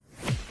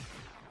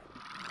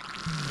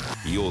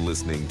You're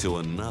listening to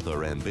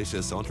another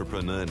ambitious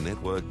Entrepreneur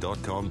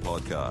Network.com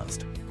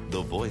podcast,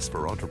 the voice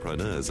for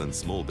entrepreneurs and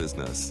small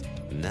business.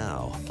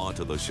 Now,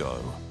 onto the show.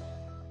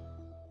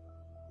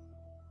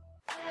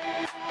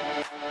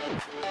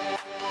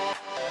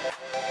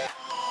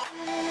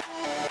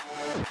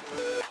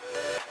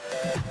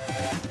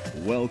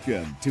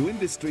 Welcome to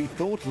Industry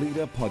Thought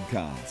Leader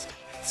Podcast.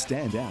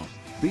 Stand out,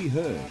 be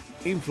heard,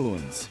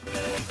 influence.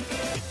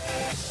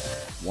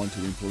 Want to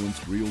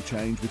influence real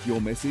change with your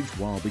message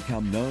while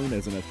become known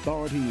as an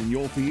authority in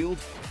your field?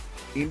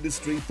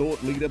 Industry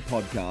Thought Leader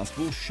Podcast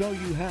will show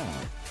you how.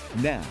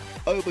 Now,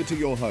 over to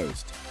your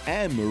host,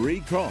 Anne-Marie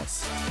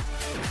Cross.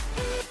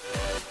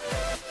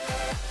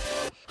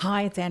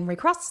 Hi, it's Anne-Marie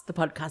Cross, the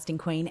podcasting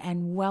queen,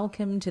 and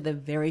welcome to the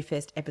very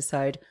first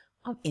episode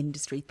of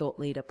Industry Thought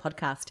Leader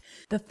Podcast.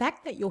 The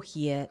fact that you're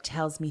here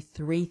tells me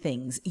three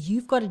things.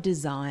 You've got a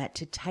desire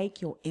to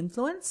take your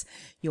influence,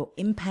 your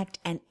impact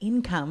and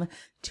income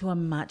to a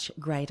much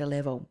greater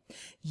level.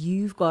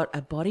 You've got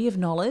a body of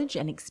knowledge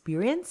and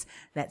experience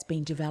that's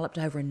been developed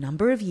over a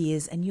number of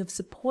years, and you've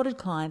supported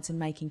clients in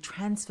making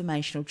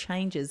transformational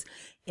changes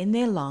in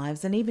their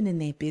lives and even in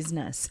their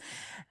business.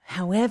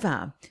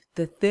 However,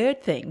 the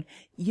third thing,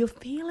 you're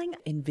feeling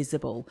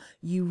invisible.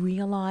 You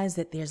realize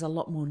that there's a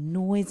lot more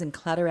noise and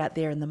clutter out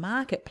there in the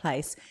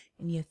marketplace,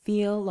 and you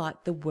feel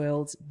like the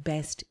world's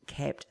best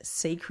kept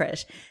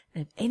secret.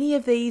 And if any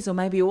of these, or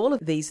maybe all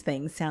of these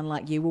things sound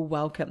like you, well,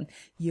 welcome.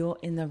 You're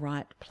in the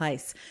right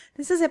place.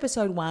 This is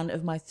episode 1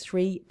 of my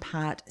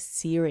 3-part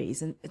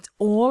series, and it's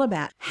all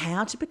about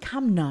how to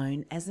become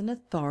known as an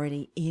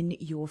authority in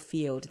your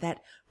field,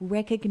 that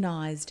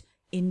recognized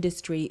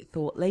industry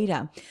thought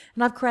leader.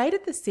 And I've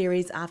created this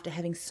series after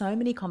having so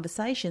many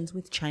conversations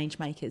with change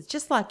makers,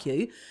 just like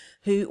you,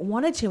 who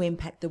wanted to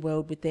impact the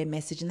world with their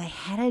message, and they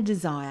had a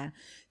desire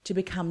to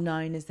become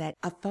known as that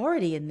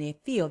authority in their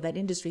field, that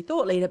industry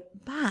thought leader.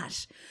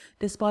 But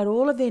despite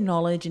all of their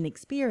knowledge and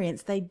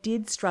experience, they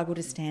did struggle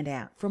to stand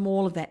out from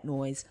all of that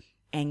noise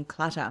and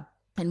clutter.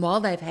 And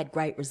while they've had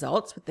great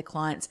results with the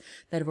clients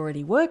that have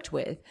already worked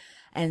with,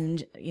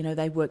 and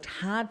they worked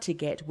hard to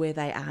get where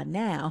they are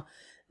now,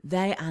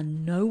 they are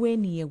nowhere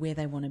near where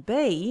they want to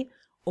be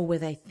or where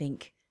they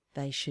think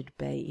they should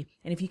be.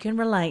 And if you can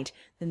relate,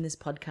 then this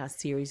podcast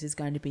series is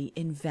going to be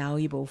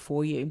invaluable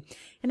for you.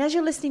 And as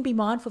you're listening, be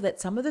mindful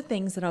that some of the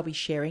things that I'll be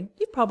sharing,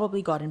 you've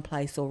probably got in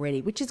place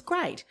already, which is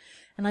great.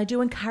 And I do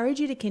encourage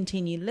you to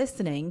continue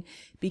listening,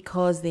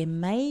 because there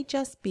may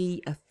just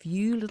be a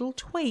few little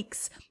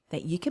tweaks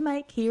that you can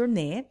make here and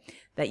there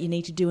that you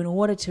need to do in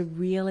order to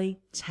really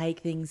take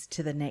things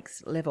to the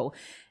next level.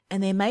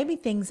 And there may be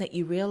things that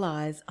you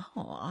realize,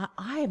 I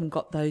haven't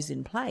got those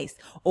in place.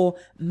 Or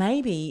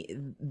maybe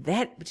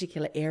that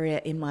particular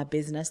area in my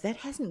business, that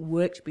hasn't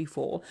worked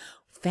before.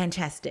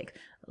 Fantastic.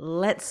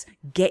 Let's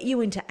get you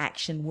into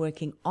action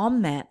working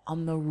on that,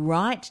 on the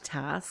right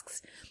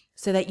tasks,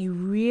 so that you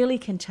really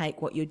can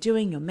take what you're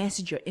doing, your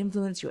message, your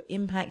influence, your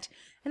impact,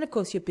 and of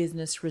course your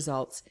business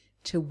results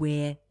to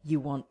where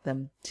you want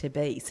them to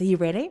be. So you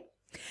ready?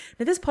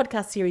 Now, this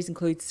podcast series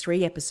includes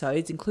 3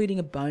 episodes, including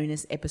a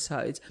bonus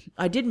episode.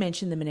 I did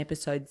mention them in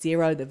episode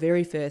 0, the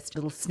very first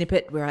little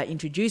snippet where I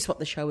introduced what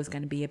the show was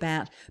going to be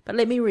about. But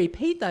let me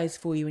repeat those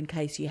for you in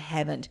case you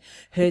haven't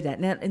heard that.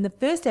 Now, in the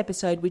first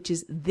episode, which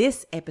is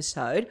this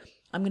episode,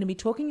 I'm going to be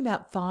talking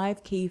about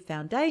 5 key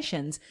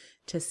foundations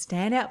to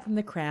stand out from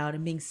the crowd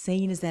and being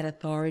seen as that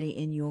authority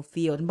in your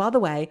field. And by the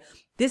way,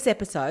 this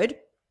episode,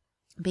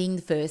 being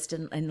the first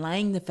and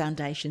laying the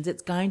foundations,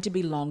 it's going to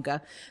be longer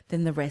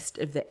than the rest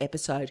of the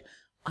episode.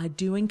 I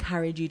do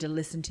encourage you to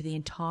listen to the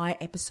entire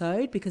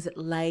episode, because it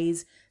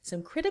lays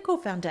some critical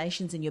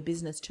foundations in your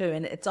business too.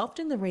 And it's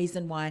often the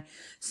reason why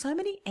so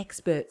many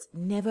experts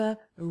never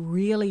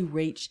really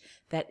reach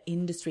that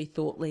industry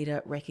thought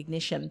leader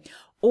recognition.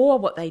 Or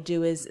what they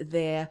do is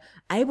they're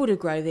able to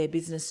grow their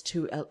business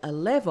to a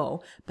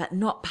level, but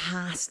not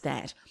past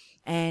that.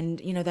 And,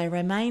 they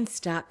remain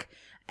stuck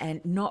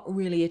and not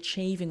really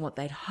achieving what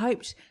they'd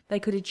hoped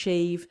they could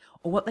achieve,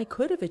 or what they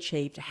could have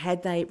achieved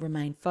had they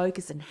remained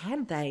focused and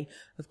had they,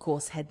 of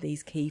course, had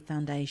these key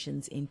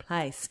foundations in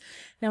place.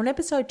 Now, in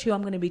episode 2,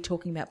 I'm going to be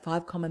talking about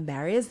 5 common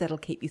barriers that'll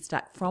keep you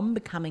stuck from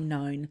becoming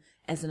known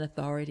as an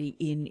authority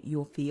in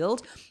your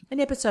field. In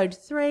episode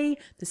 3,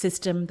 the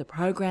system, the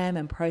program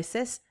and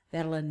process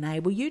that'll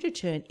enable you to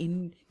turn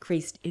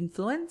increased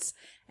influence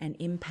and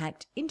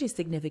impact into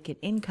significant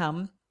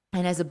income.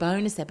 And as a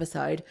bonus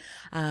episode,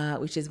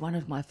 which is one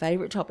of my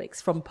favorite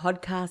topics, from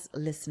podcast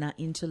listener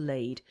into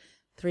lead,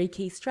 3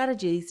 key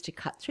strategies to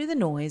cut through the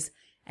noise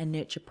and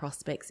nurture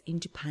prospects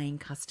into paying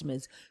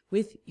customers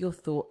with your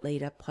Thought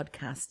Leader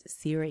podcast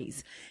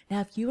series.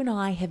 Now, if you and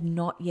I have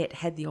not yet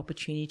had the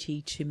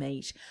opportunity to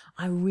meet,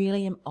 I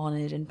really am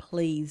honored and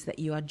pleased that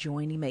you are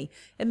joining me.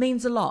 It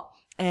means a lot.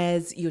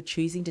 as you're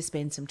choosing to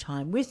spend some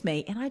time with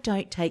me, and I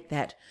don't take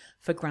that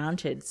for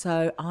granted.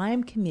 So I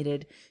am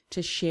committed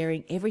to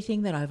sharing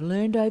everything that I've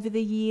learned over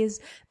the years,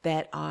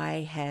 that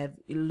I have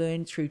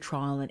learned through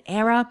trial and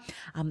error,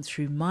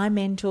 through my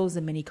mentors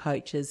and many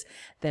coaches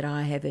that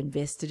I have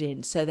invested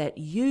in, so that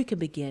you can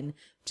begin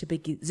to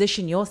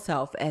position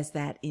yourself as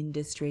that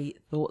industry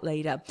thought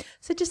leader.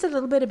 So just a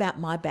little bit about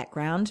my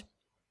background.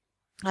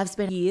 I've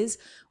spent years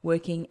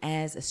working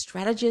as a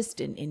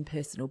strategist in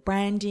personal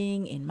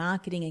branding, in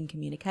marketing and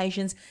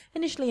communications,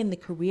 initially in the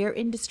career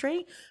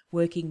industry,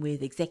 working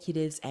with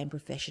executives and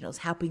professionals,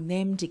 helping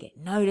them to get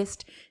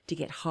noticed, to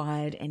get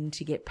hired, and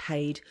to get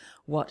paid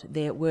what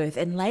they're worth.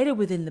 And later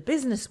within the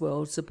business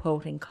world,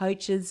 supporting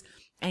coaches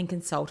and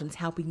consultants,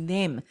 helping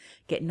them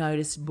get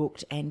noticed,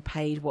 booked, and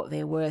paid what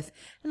they're worth.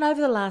 And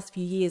over the last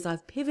few years,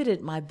 I've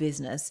pivoted my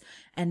business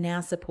and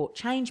now support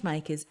change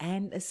makers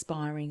and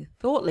aspiring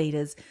thought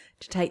leaders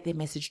to take their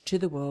message to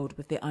the world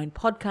with their own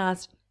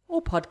podcast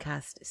or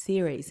podcast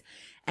series.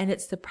 And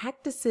it's the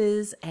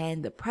practices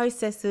and the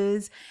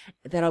processes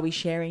that I'll be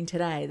sharing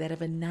today that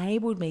have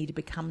enabled me to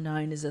become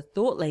known as a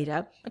thought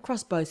leader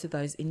across both of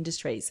those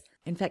industries.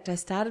 In fact, I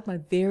started my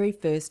very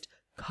first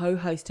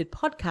co-hosted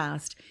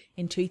podcast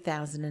in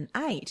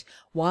 2008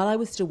 while I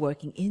was still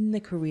working in the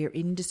career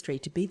industry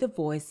to be the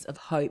voice of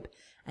hope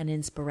and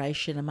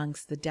inspiration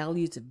amongst the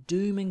deluge of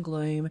doom and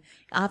gloom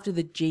after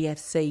the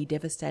GFC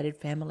devastated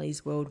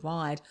families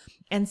worldwide.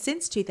 And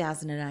since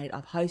 2008,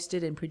 I've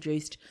hosted and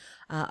produced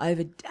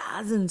over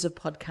dozens of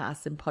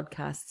podcasts and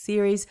podcast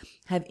series,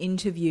 have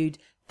interviewed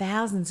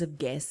thousands of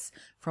guests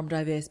from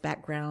diverse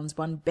backgrounds,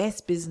 won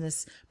Best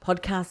Business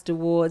Podcast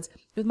Awards,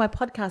 with my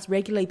podcast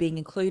regularly being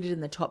included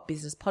in the top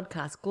business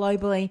podcasts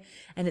globally.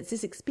 And it's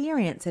this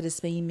experience that has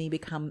seen me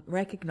become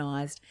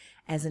recognized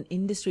as an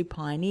industry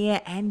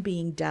pioneer and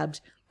being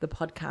dubbed the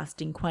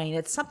podcasting queen.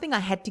 It's something I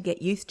had to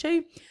get used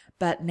to,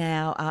 but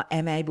now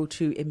am able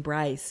to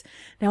embrace.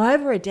 Now,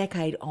 over a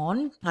decade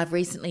on, I've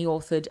recently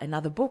authored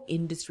another book,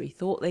 Industry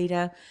Thought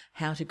Leader,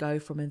 How to Go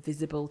from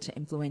Invisible to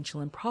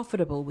Influential and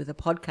Profitable with a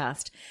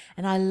Podcast.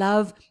 And I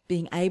love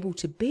being able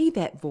to be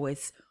that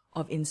voice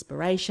of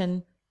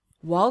inspiration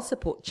while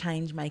support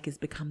change makers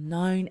become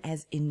known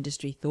as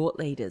industry thought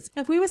leaders.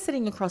 Now, if we were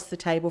sitting across the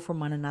table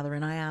from one another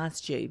and I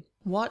asked you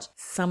what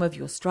some of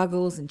your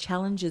struggles and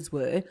challenges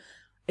were,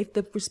 if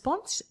the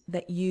response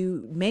that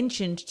you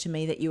mentioned to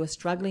me that you are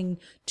struggling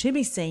to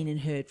be seen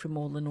and heard from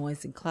all the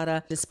noise and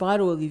clutter, despite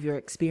all of your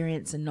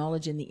experience and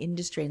knowledge in the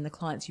industry and the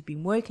clients you've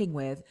been working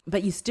with,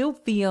 but you still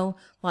feel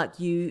like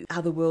you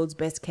are the world's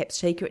best kept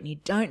secret and you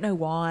don't know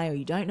why, or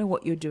you don't know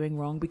what you're doing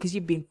wrong because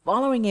you've been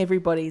following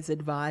everybody's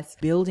advice,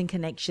 building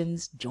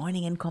connections,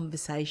 joining in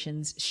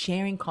conversations,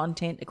 sharing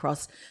content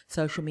across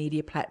social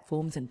media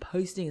platforms and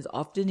posting as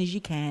often as you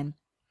can,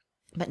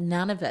 but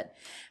none of it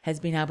has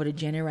been able to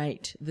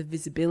generate the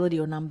visibility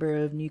or number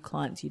of new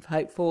clients you've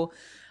hoped for.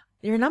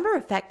 There are a number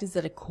of factors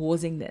that are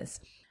causing this.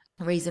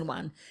 Reason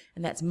one,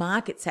 and that's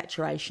market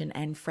saturation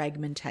and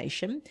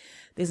fragmentation.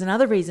 There's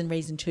another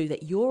reason two,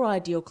 that your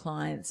ideal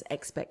client's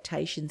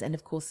expectations and,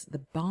 of course,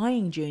 the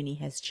buying journey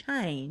has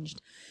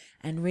changed.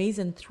 And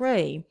reason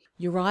three,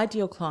 your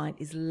ideal client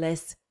is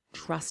less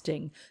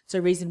trusting. So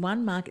reason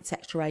one, market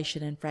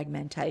saturation and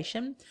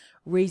fragmentation.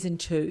 Reason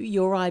two,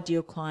 your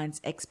ideal client's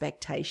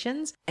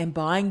expectations and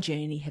buying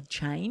journey have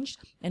changed.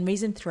 And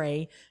reason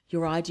three,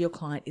 your ideal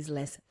client is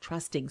less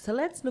trusting. So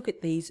let's look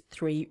at these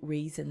three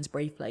reasons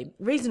briefly.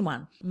 Reason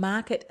one,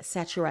 market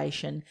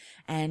saturation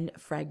and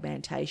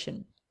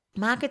fragmentation.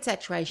 Market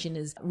saturation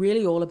is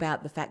really all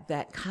about the fact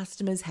that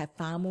customers have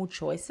far more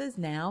choices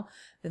now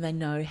than they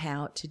know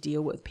how to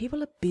deal with.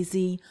 People are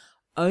busy,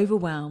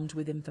 overwhelmed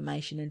with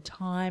information, and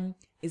time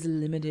is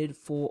limited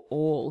for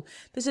all.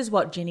 This is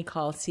what Jenny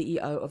Kyle, CEO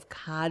of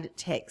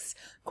Cardtex,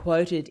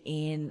 quoted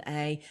in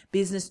a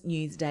Business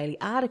News Daily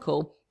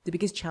article, The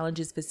Biggest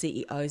Challenges for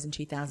CEOs in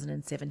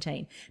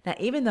 2017. Now,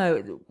 even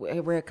though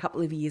we're a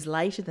couple of years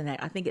later than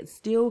that, I think it's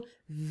still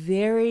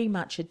very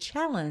much a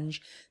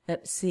challenge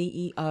that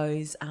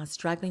CEOs are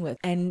struggling with.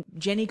 And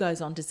Jenny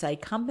goes on to say,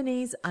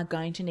 companies are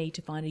going to need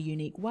to find a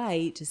unique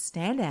way to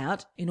stand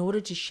out in order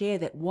to share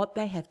that what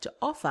they have to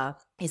offer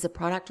is a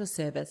product or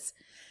service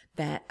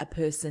that a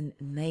person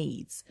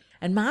needs.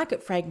 And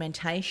market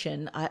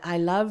fragmentation, I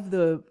love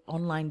the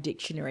online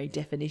dictionary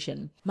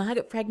definition.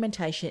 Market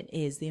fragmentation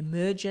is the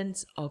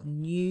emergence of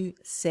new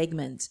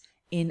segments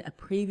in a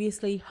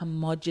previously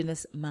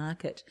homogeneous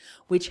market,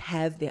 which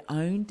have their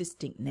own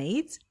distinct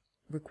needs,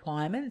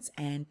 requirements,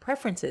 and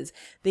preferences.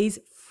 These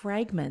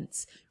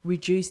fragments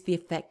reduce the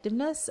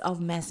effectiveness of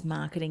mass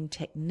marketing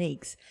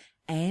techniques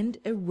and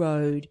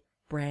erode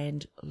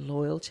brand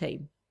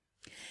loyalty.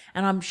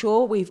 And I'm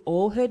sure we've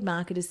all heard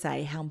marketers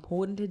say how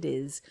important it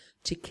is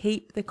to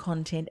keep the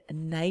content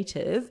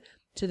native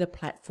to the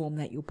platform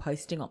that you're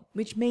posting on,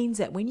 which means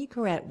that when you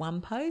create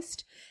one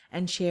post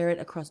and share it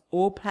across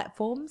all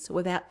platforms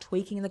without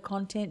tweaking the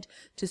content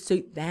to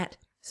suit that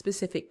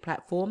specific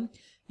platform,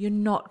 you're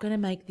not going to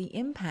make the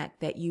impact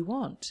that you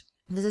want.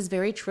 This is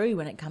very true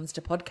when it comes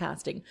to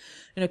podcasting.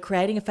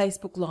 Creating a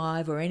Facebook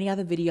Live or any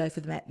other video for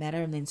that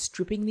matter and then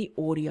stripping the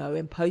audio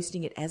and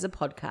posting it as a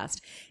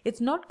podcast, it's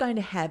not going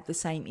to have the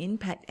same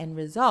impact and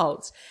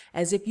results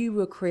as if you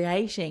were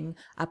creating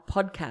a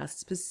podcast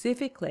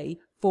specifically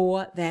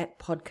for that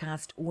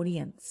podcast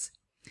audience.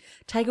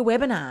 Take a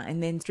webinar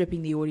and then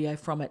stripping the audio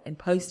from it and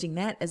posting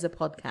that as a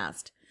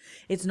podcast.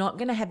 It's not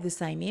going to have the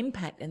same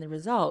impact and the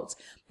results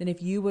than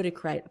if you were to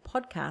create a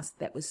podcast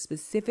that was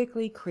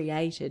specifically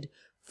created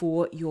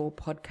for your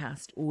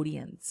podcast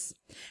audience.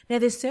 Now,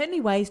 there's certainly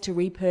ways to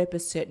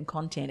repurpose certain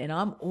content, and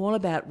I'm all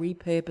about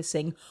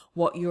repurposing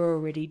what you're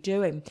already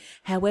doing.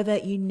 However,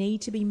 you need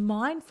to be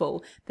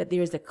mindful that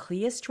there is a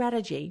clear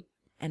strategy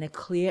and a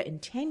clear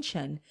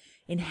intention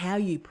in how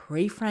you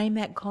pre-frame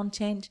that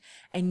content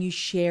and you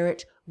share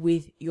it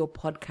with your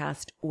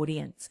podcast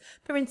audience.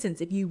 For instance,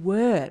 if you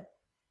were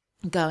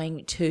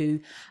going to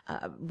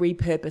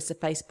repurpose a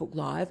Facebook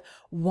Live,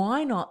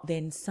 why not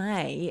then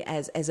say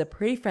as a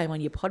pre-frame on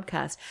your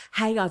podcast,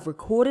 hey, I've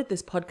recorded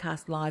this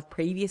podcast live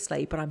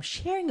previously, but I'm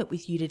sharing it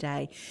with you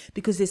today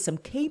because there's some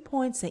key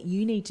points that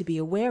you need to be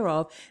aware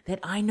of that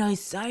I know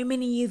so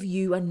many of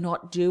you are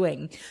not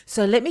doing.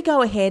 So let me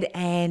go ahead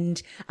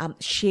and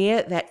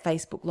share that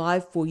Facebook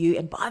Live for you.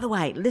 And by the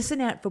way,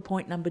 listen out for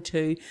point number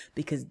 2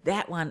 because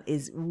that one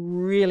is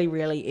really,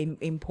 really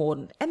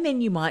important. And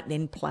then you might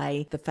then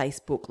play the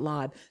Facebook Live.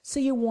 So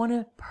you want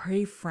to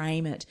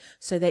pre-frame it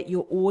so that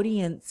your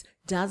audience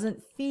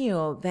doesn't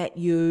feel that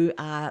you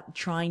are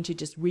trying to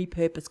just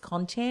repurpose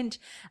content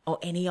or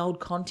any old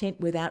content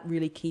without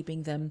really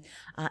keeping them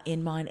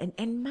in mind,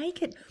 and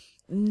make it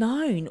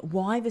known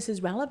why this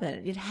is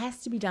relevant. It has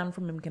to be done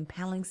from a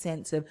compelling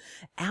sense of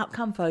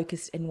outcome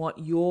focused and what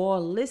your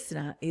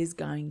listener is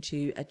going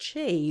to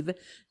achieve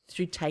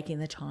through taking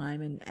the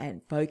time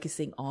and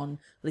focusing on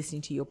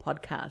listening to your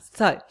podcast.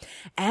 So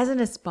as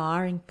an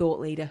aspiring thought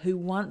leader who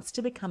wants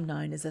to become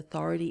known as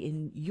authority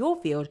in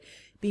your field,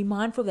 be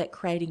mindful that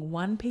creating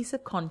one piece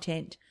of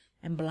content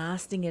and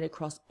blasting it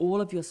across all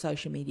of your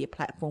social media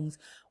platforms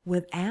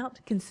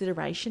without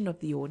consideration of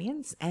the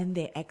audience and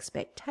their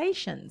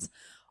expectations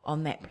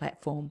on that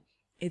platform,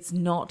 it's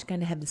not going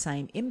to have the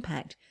same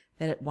impact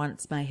that it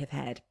once may have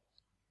had.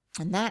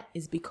 And that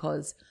is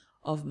because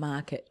of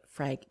market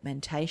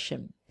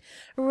fragmentation.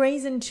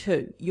 Reason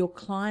 2, your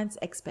clients'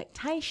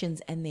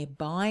 expectations and their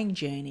buying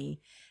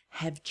journey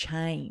have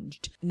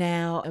changed.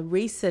 Now, a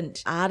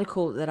recent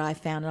article that I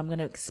found, and I'm going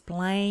to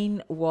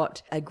explain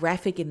what a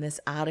graphic in this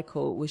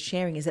article was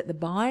sharing, is that the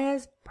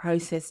buyer's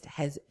process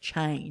has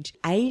changed.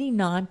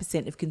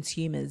 89% of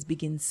consumers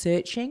begin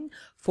searching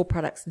for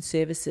products and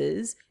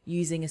services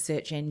using a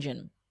search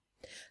engine.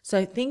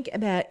 So think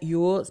about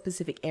your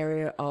specific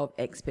area of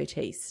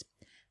expertise.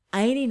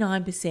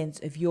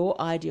 89% of your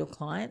ideal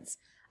clients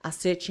are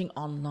searching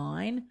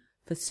online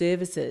for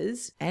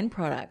services and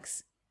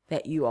products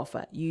that you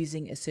offer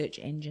using a search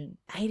engine.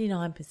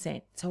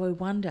 89%. So I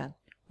wonder,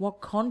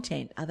 what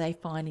content are they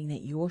finding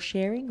that you're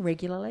sharing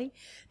regularly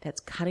that's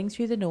cutting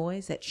through the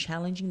noise, that's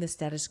challenging the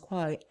status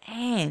quo,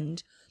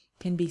 and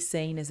can be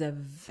seen as a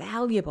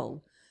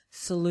valuable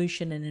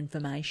solution and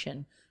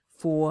information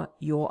for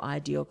your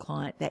ideal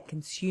client, that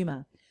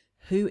consumer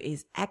who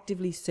is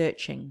actively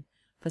searching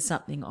for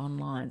something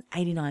online?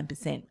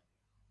 89%.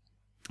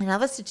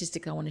 Another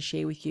statistic I want to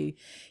share with you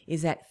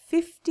is that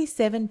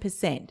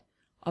 57%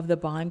 of the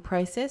buying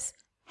process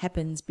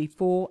happens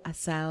before a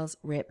sales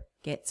rep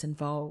gets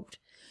involved.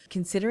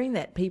 Considering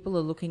that people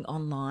are looking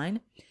online,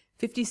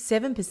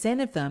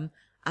 57% of them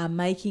are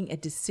making a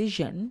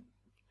decision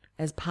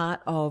as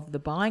part of the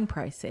buying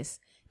process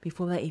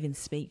before they even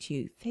speak to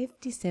you.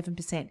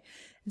 57%. And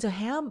so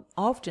how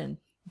often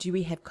do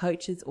we have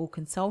coaches or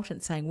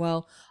consultants saying,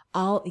 well,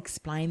 I'll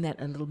explain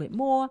that a little bit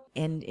more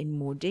and in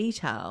more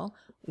detail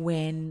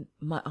when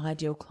my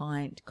ideal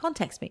client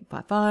contacts me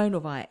by phone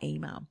or via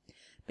email?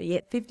 But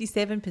yet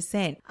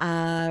 57%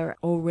 are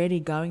already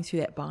going through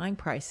that buying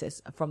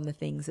process from the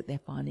things that they're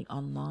finding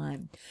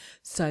online.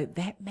 So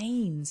that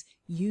means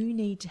you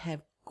need to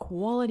have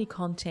quality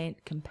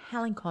content,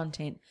 compelling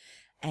content,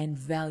 and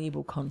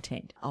valuable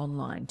content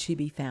online to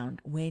be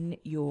found when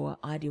your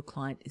ideal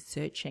client is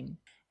searching.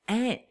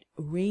 And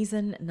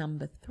reason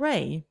number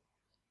 3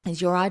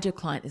 is your ideal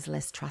client is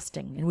less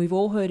trusting. And we've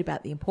all heard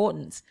about the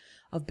importance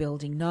of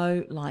building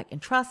know, like,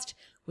 and trust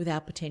with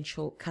our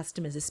potential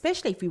customers,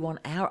 especially if we want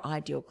our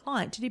ideal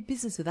client to do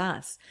business with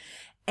us.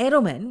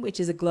 Edelman, which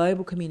is a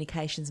global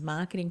communications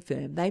marketing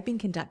firm, they've been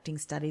conducting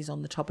studies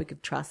on the topic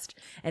of trust,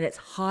 and it's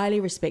highly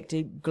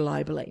respected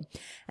globally.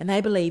 And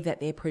they believe that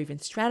their proven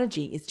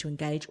strategy is to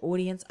engage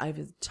audience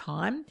over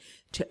time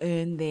to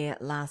earn their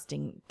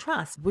lasting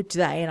trust, which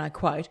they, and I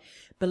quote,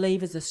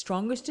 believe is the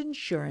strongest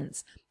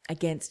insurance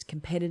against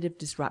competitive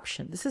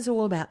disruption. This is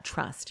all about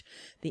trust,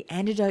 the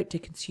antidote to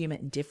consumer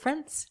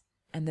indifference,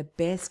 and the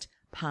best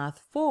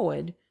path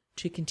forward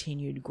to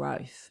continued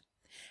growth.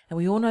 And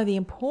we all know the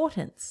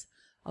importance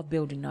of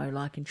building know,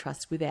 like, and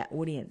trust with our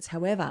audience.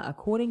 However,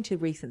 according to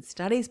recent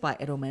studies by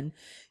Edelman,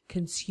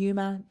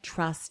 consumer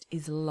trust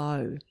is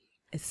low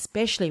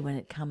especially when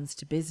it comes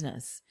to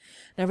business.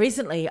 Now,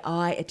 recently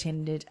I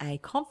attended a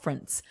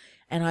conference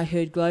and I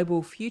heard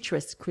global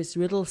futurist Chris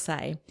Riddle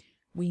say,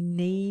 we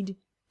need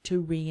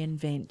to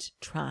reinvent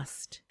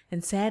trust.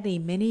 And sadly,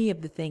 many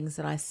of the things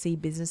that I see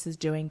businesses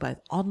doing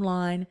both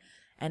online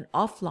and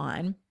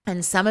offline,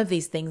 and some of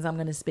these things I'm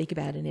going to speak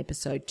about in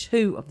episode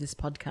 2 of this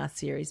podcast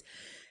series,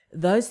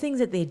 those things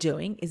that they're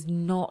doing is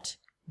not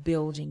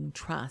building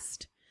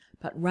trust,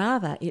 but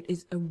rather it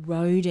is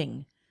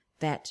eroding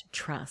that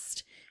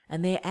trust.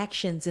 And their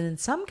actions, and in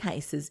some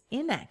cases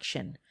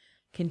inaction,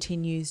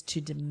 continues to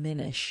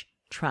diminish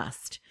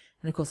trust.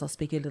 And of course, I'll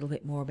speak a little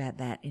bit more about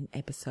that in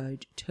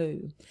episode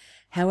 2.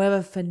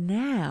 However, for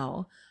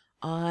now,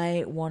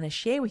 I want to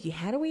share with you,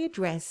 how do we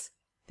address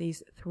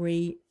these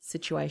 3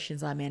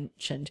 situations I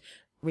mentioned?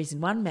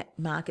 Reason 1,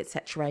 market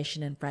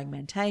saturation and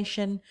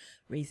fragmentation.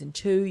 Reason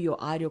 2,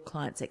 your ideal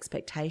client's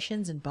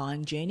expectations and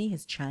buying journey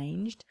has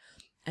changed.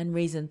 And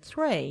reason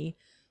 3,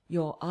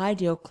 your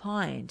ideal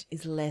client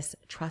is less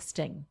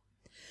trusting.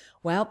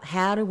 Well,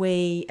 how do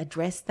we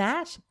address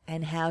that,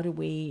 and how do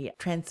we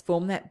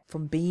transform that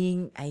from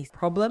being a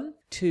problem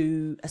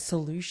to a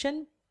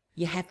solution?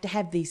 You have to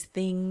have these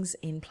things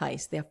in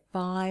place. There are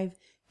 5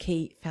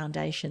 key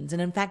foundations.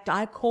 And in fact,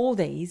 I call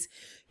these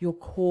your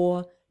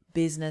core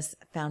business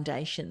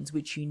foundations,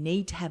 which you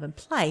need to have in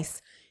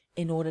place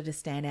in order to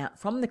stand out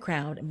from the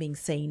crowd and being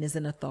seen as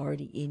an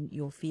authority in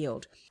your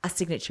field. A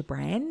signature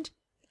brand,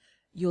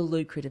 your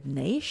lucrative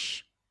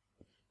niche,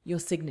 your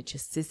signature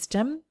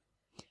system,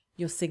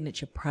 your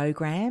signature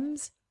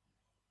programs,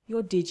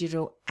 your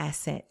digital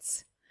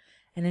assets.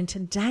 And in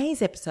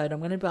today's episode, I'm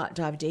going to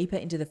dive deeper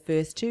into the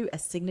first 2, a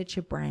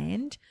signature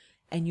brand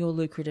and your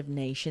lucrative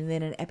niche. And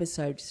then in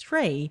episode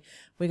 3,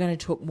 we're going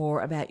to talk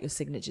more about your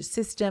signature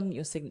system,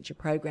 your signature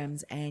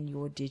programs, and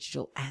your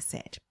digital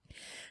asset.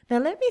 Now,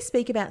 let me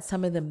speak about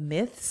some of the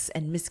myths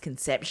and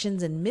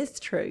misconceptions and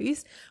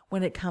mistruths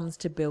when it comes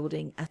to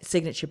building a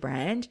signature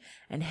brand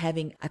and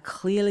having a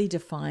clearly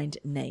defined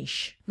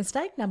niche.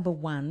 Mistake number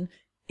 1,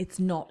 it's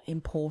not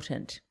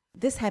important.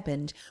 This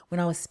happened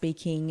when I was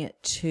speaking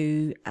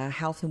to a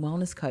health and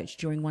wellness coach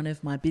during one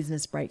of my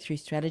business breakthrough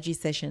strategy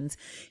sessions.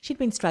 She'd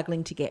been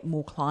struggling to get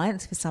more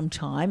clients for some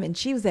time, and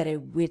she was at her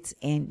wit's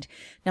end.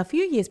 Now, a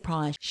few years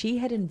prior, she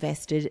had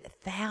invested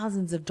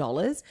thousands of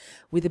dollars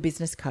with a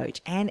business coach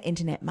and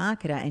internet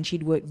marketer, and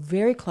she'd worked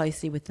very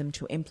closely with them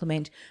to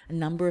implement a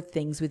number of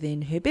things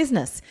within her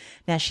business.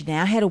 Now, she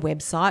now had a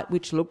website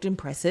which looked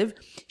impressive.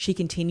 She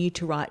continued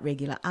to write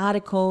regular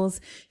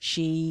articles.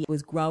 She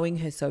was growing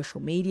her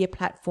social media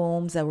platform.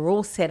 They were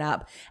all set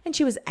up, and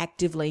she was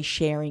actively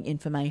sharing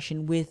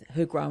information with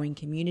her growing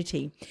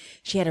community.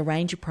 She had a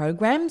range of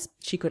programs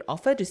she could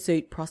offer to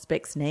suit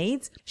prospects'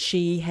 needs.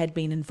 She had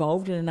been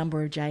involved in a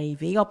number of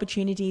JEV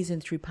opportunities,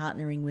 and through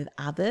partnering with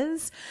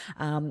others,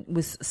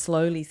 was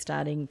slowly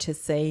starting to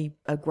see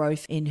a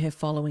growth in her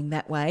following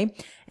that way.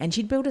 And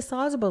she'd built a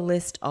sizable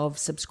list of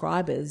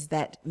subscribers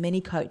that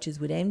many coaches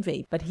would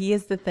envy. But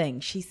here's the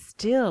thing, she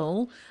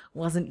still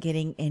wasn't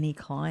getting any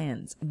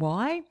clients.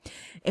 Why?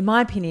 In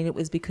my opinion, it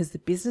was because the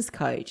business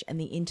coach and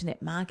the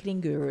internet marketing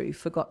guru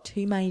forgot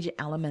 2 major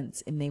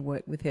elements in their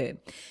work with her,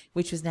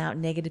 which was now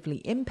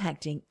negatively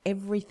impacting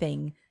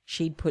everything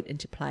she'd put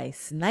into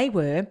place. And they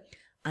were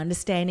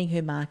understanding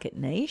her market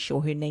niche,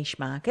 or her niche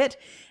market,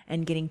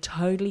 and getting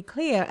totally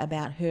clear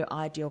about her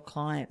ideal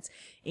clients,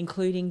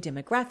 including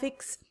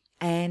demographics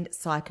and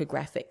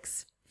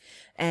psychographics.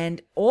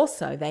 And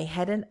also they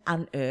hadn't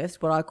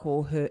unearthed what I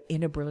call her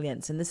inner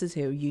brilliance. And this is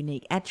her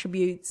unique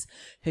attributes,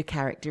 her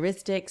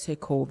characteristics, her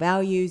core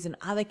values, and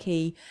other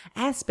key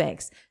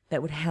aspects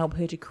that would help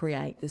her to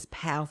create this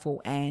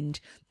powerful and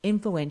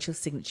influential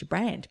signature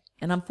brand.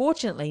 And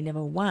unfortunately,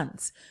 never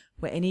once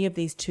were any of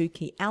these 2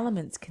 key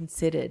elements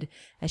considered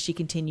as she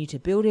continued to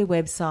build her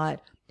website,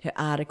 her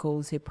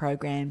articles, her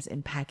programs,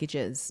 and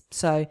packages.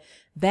 So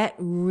that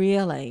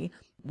really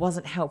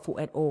wasn't helpful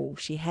at all.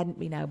 She hadn't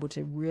been able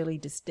to really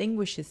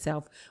distinguish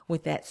herself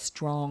with that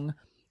strong,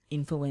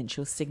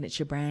 influential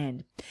signature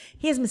brand.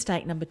 Here's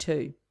mistake number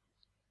 2.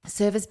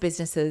 Service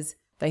businesses,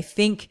 they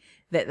think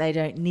that they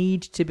don't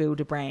need to build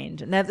a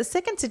brand. Now, the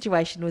second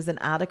situation was an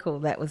article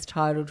that was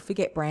titled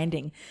Forget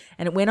Branding,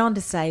 and it went on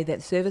to say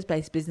that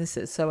service-based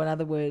businesses, so in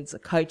other words,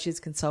 coaches,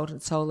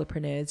 consultants,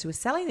 solopreneurs who are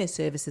selling their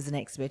services and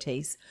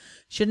expertise,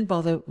 shouldn't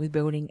bother with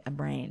building a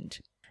brand.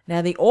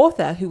 Now, the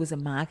author, who was a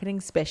marketing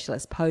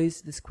specialist,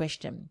 posed this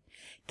question: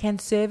 can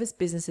service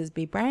businesses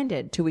be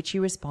branded? To which he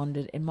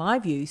responded, in my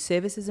view,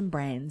 services and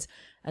brands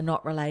are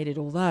not related,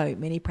 although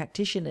many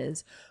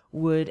practitioners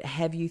would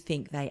have you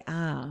think they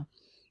are.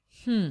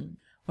 When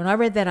I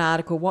read that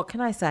article, what can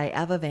I say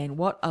other than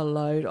what a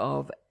load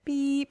of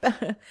beep?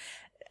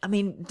 I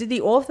mean, did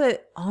the author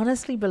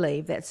honestly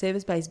believe that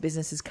service-based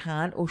businesses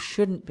can't or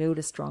shouldn't build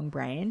a strong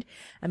brand?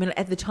 I mean,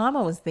 at the time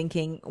I was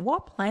thinking,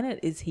 what planet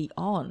is he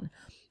on?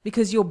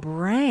 Because your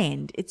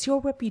brand, it's your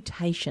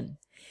reputation.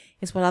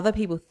 It's what other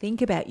people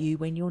think about you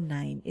when your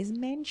name is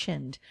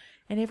mentioned.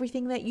 And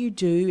everything that you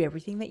do,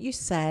 everything that you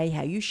say,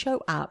 how you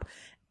show up,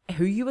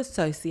 who you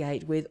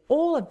associate with,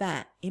 all of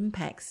that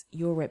impacts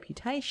your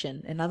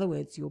reputation. In other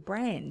words, your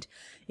brand.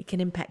 It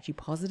can impact you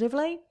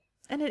positively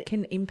and it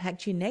can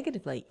impact you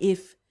negatively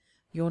if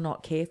you're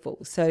not careful.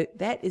 So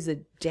that is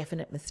a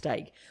definite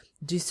mistake.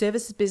 Do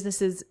services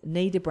businesses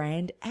need a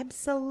brand?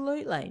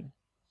 Absolutely.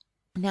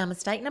 Now,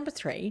 mistake number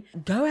 3,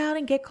 go out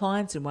and get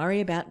clients and worry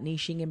about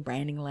niching and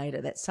branding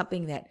later. That's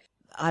something that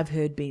I've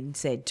heard being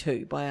said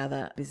too by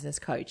other business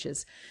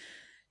coaches.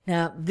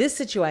 Now, this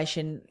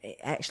situation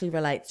actually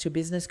relates to a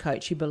business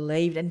coach who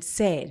believed and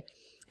said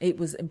it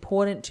was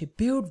important to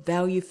build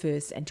value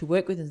first and to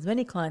work with as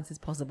many clients as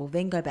possible,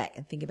 then go back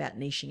and think about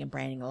niching and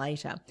branding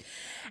later.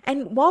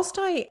 And whilst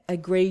I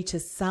agree to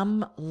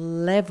some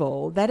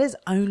level, that is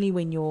only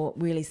when you're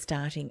really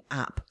starting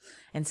up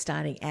and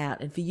starting out.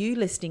 And for you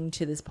listening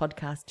to this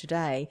podcast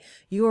today,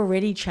 you're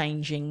already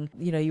changing,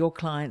 your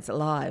clients'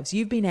 lives.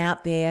 You've been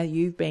out there,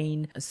 you've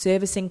been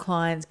servicing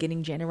clients,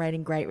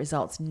 generating great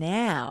results.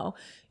 Now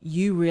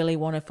you really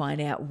want to find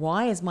out,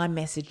 why is my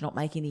message not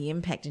making the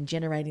impact and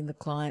generating the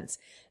clients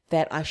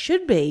that I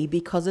should be,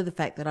 because of the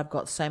fact that I've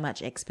got so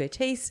much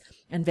expertise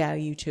and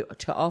value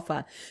to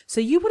offer.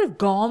 So you would have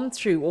gone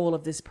through all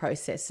of this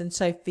process. And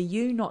so for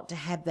you not to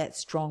have that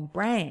strong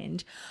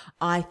brand,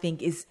 I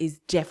think is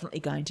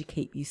definitely going to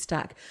keep you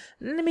stuck.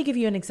 Let me give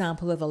you an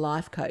example of a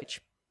life coach.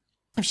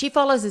 If she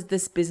follows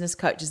this business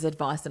coach's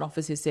advice and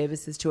offers her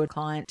services to a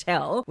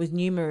clientele with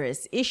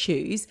numerous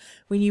issues,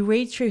 when you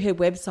read through her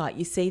website,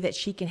 you see that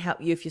she can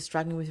help you if you're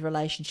struggling with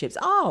relationships.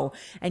 Oh,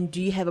 and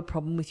do you have a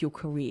problem with your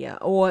career?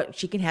 Or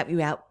she can help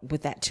you out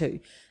with that too.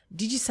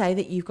 Did you say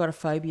that you've got a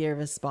phobia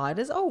of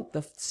spiders? Oh,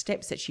 the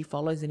steps that she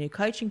follows in her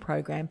coaching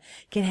program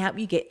can help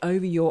you get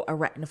over your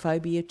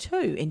arachnophobia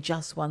too in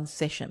just one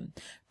session.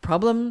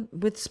 Problem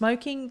with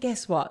smoking?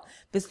 Guess what?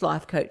 This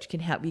life coach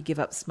can help you give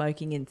up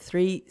smoking in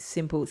 3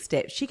 simple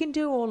steps. She can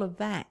do all of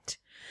that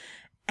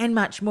and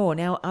much more.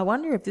 Now, I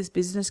wonder if this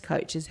business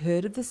coach has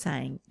heard of the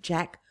saying,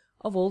 Jack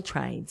of all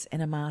trades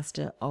and a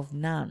master of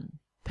none.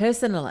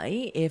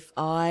 Personally, if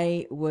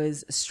I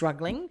was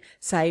struggling,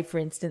 say, for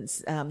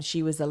instance,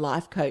 she was a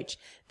life coach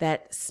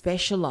that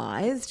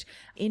specialized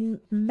in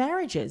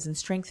marriages and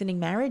strengthening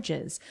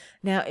marriages.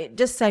 Now,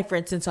 just say, for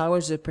instance, I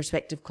was a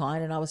prospective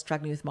client and I was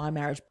struggling with my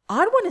marriage.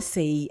 I'd want to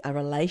see a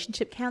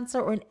relationship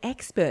counselor or an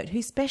expert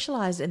who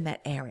specialized in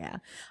that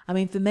area. I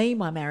mean, for me,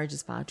 my marriage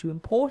is far too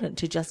important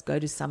to just go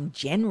to some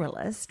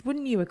generalist.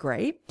 Wouldn't you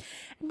agree?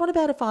 And what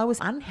about if I was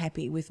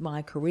unhappy with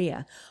my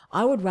career?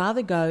 I would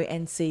rather go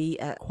and see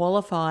a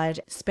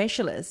qualified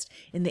specialist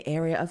in the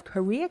area of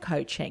career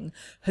coaching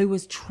who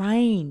was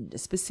trained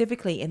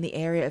specifically in the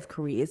area of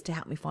careers to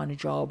help me find a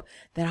job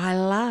that I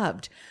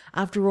loved.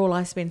 After all,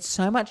 I spend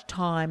so much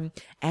time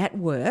at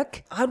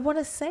work. I'd want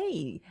to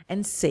see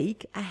and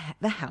seek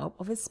the help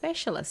of a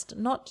specialist,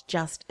 not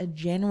just a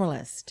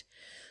generalist.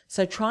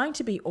 So trying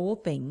to be all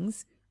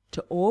things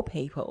to all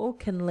people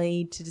can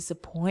lead to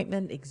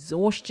disappointment,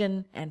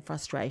 exhaustion, and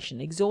frustration.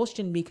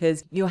 Exhaustion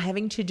because you're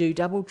having to do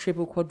double,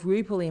 triple,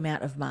 quadruple the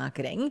amount of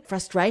marketing.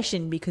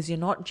 Frustration because you're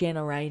not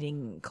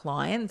generating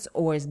clients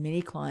or as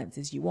many clients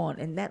as you want,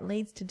 and that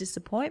leads to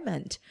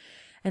disappointment.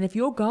 And if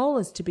your goal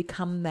is to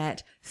become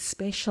that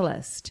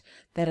specialist,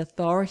 that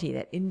authority,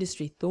 that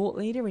industry thought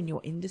leader in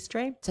your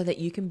industry, so that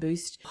you can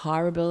boost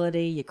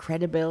hireability, your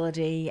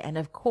credibility, and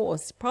of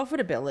course,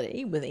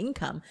 profitability with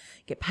income,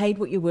 get paid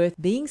what you're worth,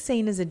 being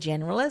seen as a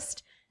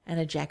generalist and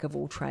a jack of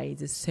all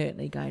trades is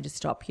certainly going to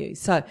stop you.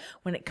 So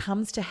when it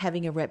comes to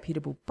having a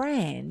reputable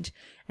brand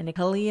and a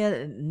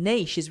clear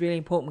niche is really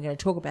important. We're going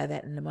to talk about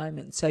that in a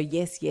moment. So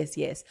yes.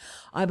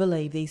 I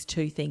believe these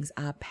 2 things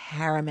are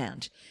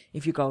paramount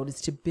if your goal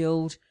is to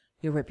build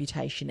your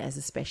reputation as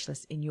a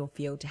specialist in your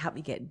field, to help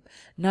you get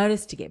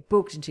noticed, to get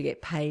booked, and to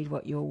get paid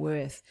what you're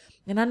worth.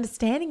 And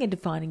understanding and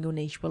defining your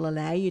niche will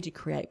allow you to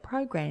create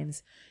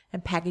programs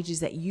and packages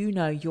that you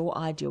know your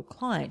ideal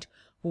client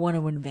will want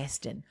to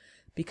invest in,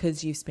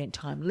 because you've spent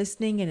time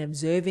listening and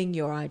observing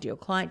your ideal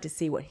client to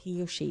see what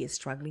he or she is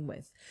struggling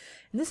with.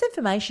 And this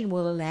information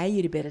will allow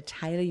you to better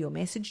tailor your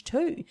message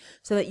too,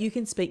 so that you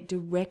can speak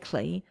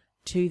directly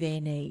to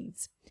their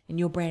needs. And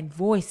your brand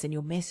voice and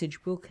your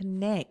message will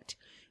connect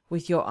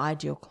with your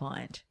ideal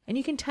client. And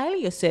you can tailor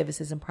your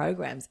services and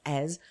programs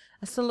as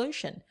a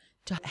solution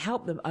to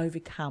help them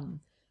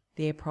overcome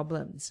their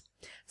problems.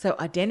 So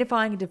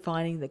identifying and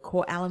defining the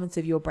core elements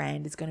of your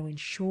brand is going to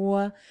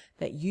ensure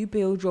that you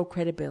build your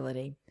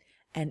credibility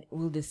and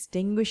will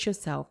distinguish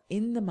yourself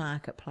in the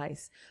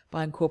marketplace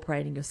by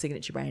incorporating your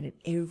signature brand in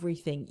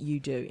everything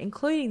you do,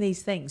 including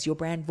these things, your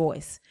brand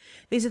voice.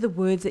 These are the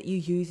words that you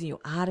use in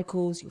your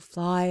articles, your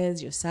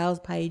flyers, your sales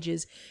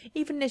pages,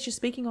 even as you're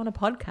speaking on a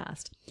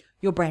podcast.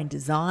 Your brand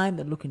design,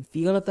 the look and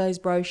feel of those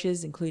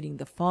brochures, including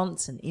the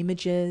fonts and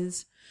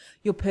images.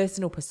 Your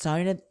personal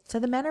persona, so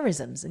the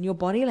mannerisms and your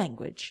body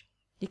language,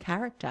 your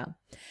character.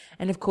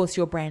 And of course,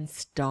 your brand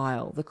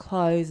style, the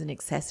clothes and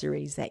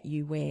accessories that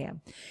you wear.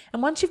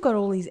 And once you've got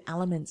all these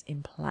elements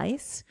in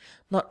place,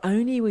 not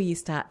only will you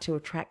start to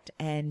attract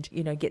and,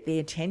 get the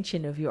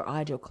attention of your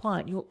ideal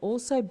client, you'll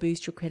also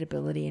boost your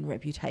credibility and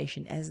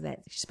reputation as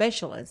that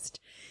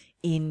specialist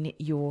in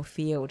your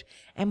field.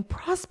 And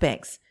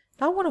prospects,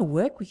 they want to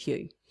work with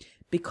you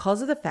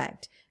because of the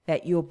fact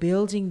that you're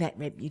building that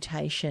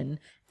reputation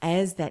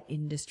as that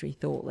industry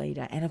thought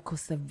leader, and of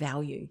course the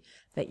value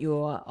that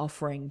you're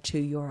offering to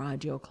your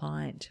ideal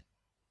client.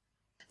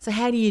 So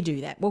how do you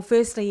do that? Well,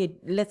 firstly,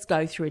 let's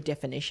go through a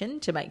definition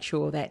to make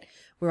sure that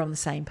we're on the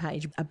same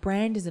page. A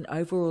brand is an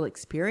overall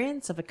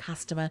experience of a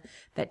customer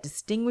that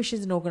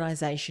distinguishes an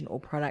organization or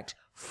product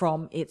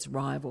from its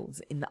rivals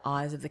in the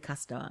eyes of the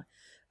customer.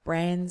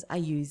 Brands are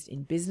used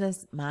in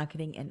business,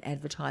 marketing, and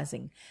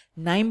advertising.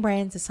 Name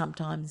brands are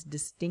sometimes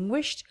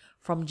distinguished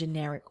from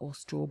generic or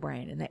store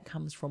brand, and that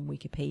comes from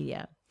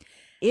Wikipedia.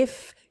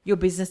 If your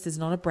business is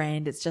not a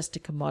brand, it's just a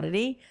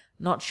commodity.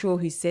 Not sure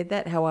who said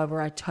that.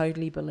 However, I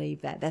totally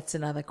believe that. That's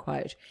another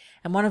quote.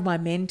 And one of my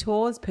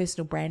mentors,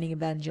 personal branding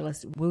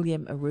evangelist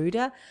William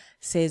Arruda,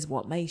 says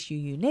what makes you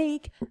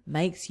unique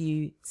makes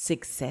you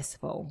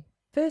successful.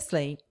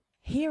 Firstly,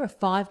 here are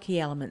 5 key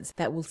elements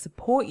that will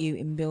support you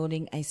in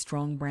building a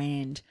strong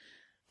brand.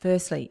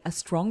 Firstly, a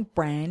strong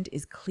brand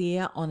is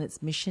clear on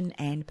its mission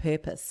and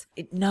purpose.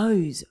 It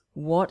knows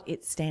what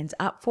it stands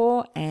up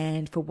for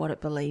and for what it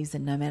believes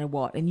in, no matter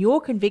what. And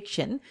your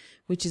conviction,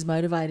 which is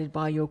motivated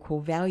by your core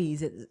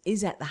values,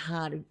 is at the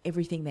heart of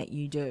everything that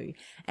you do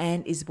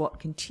and is what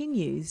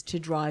continues to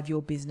drive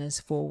your business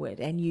forward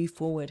and you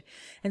forward.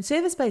 And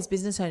service-based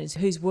business owners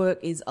whose work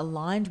is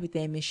aligned with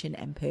their mission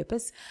and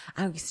purpose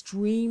are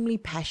extremely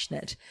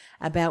passionate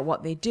about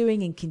what they're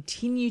doing and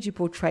continue to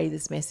portray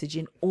this message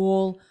in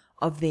all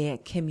of their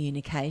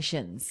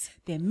communications.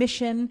 Their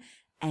mission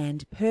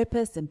and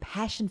purpose and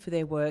passion for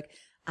their work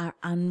are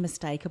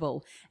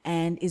unmistakable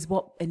and is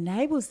what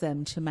enables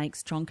them to make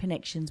strong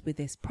connections with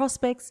their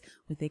prospects,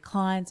 with their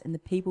clients, and the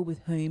people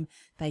with whom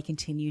they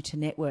continue to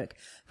network.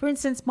 For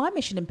instance, my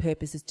mission and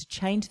purpose is to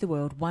change the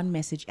world one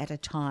message at a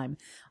time.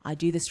 I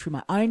do this through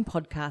my own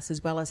podcast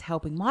as well as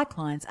helping my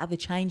clients, other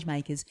change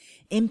makers,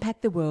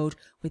 impact the world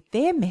with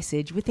their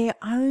message, with their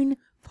own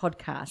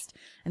podcast.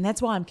 And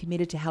that's why I'm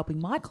committed to helping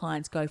my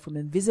clients go from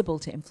invisible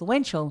to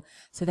influential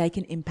so they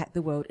can impact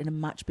the world in a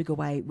much bigger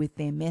way with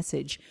their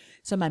message.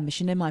 So my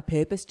mission and my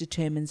purpose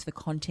determines the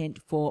content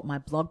for my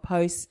blog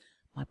posts,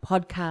 my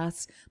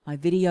podcasts, my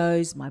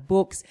videos, my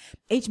books.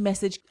 Each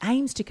message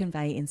aims to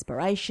convey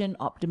inspiration,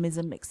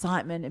 optimism,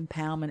 excitement,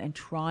 empowerment, and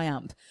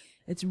triumph.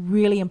 It's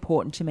really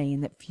important to me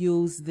and that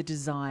fuels the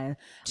desire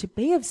to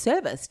be of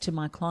service to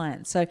my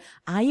clients. So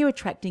are you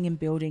attracting and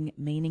building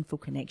meaningful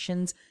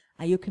connections?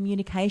 Are your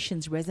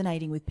communications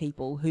resonating with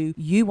people who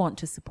you want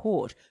to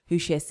support, who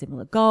share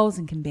similar goals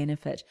and can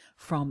benefit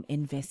from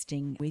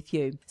investing with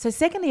you? So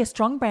secondly, a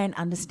strong brand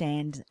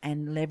understands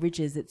and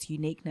leverages its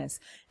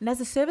uniqueness. And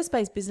as a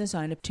service-based business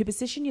owner, to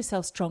position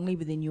yourself strongly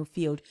within your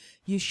field,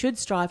 you should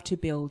strive to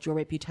build your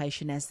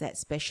reputation as that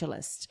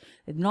specialist,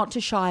 not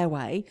to shy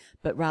away,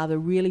 but rather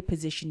really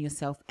position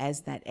yourself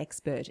as that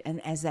expert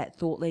and as that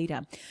thought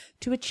leader.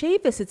 To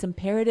achieve this, it's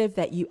imperative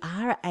that you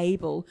are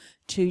able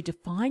to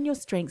define your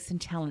strengths and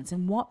talents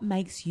and what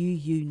makes you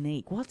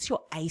unique. What's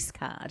your ACE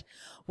card?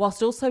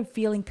 Whilst also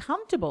feeling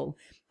comfortable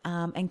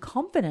and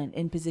confident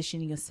in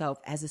positioning yourself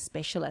as a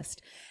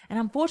specialist. And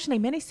unfortunately,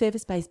 many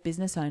service-based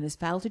business owners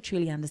fail to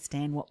truly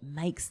understand what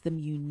makes them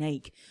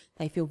unique.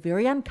 They feel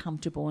very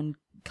uncomfortable and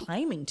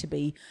claiming to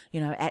be,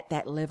 at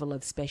that level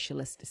of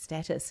specialist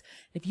status.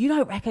 If you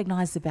don't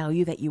recognize the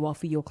value that you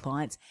offer your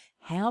clients,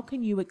 how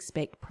can you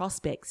expect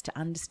prospects to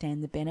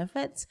understand the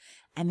benefits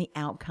and the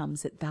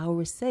outcomes that they'll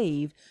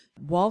receive,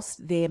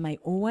 whilst there may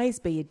always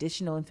be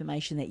additional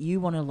information that you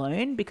want to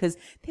learn, because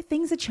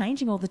things are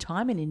changing all the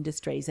time in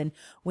industries and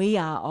we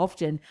are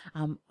often,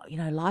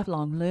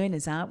 lifelong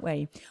learners, aren't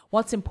we?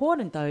 What's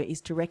important though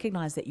is to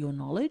recognize that your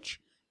knowledge,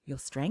 your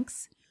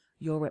strengths,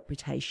 your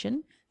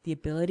reputation, the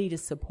ability to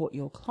support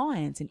your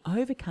clients in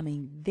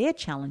overcoming their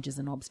challenges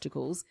and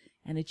obstacles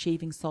and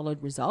achieving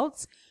solid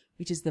results,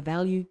 which is the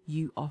value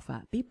you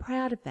offer. Be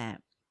proud of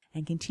that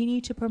and continue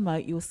to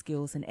promote your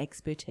skills and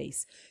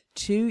expertise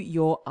to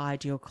your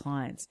ideal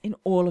clients in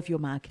all of your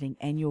marketing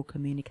and your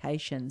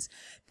communications.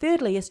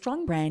 Thirdly, a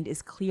strong brand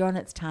is clear on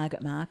its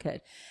target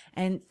market.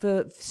 And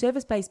for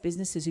service-based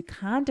businesses who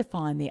can't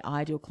define their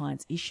ideal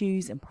clients'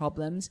 issues and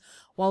problems,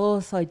 while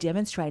also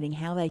demonstrating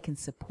how they can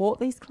support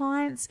these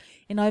clients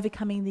in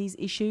overcoming these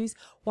issues,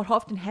 what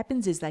often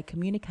happens is they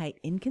communicate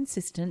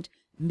inconsistent,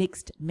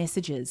 mixed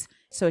messages.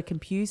 So a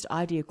confused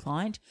ideal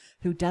client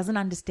who doesn't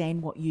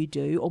understand what you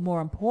do, or more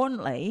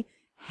importantly,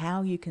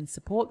 how you can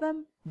support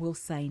them, will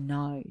say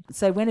no.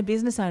 So when a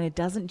business owner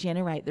doesn't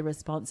generate the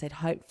response they'd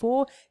hoped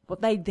for,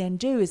 what they then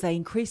do is they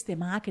increase their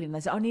marketing. They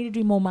say, I need to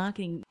do more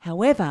marketing.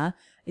 However,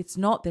 it's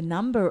not the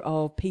number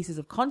of pieces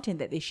of content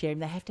that they're sharing.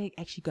 They have to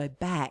actually go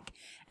back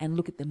and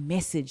look at the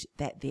message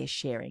that they're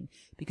sharing,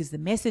 because the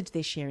message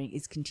they're sharing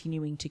is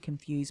continuing to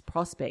confuse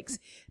prospects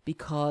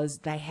because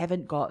they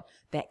haven't got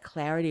that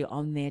clarity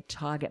on their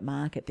target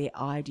market, their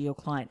ideal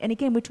client. And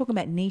again, we're talking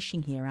about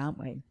niching here, aren't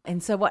we?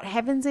 And so what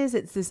happens is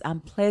it's this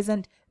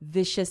unpleasant,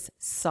 vicious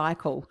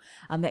cycle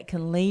that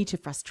can lead to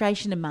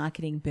frustration and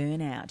marketing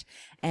burnout.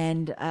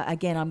 And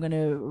again, I'm going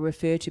to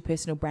refer to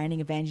personal branding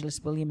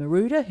evangelist William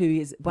Arruda, who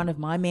is one of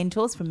my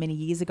mentors from many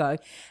years ago.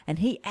 And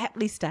he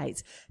aptly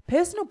states,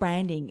 personal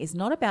branding is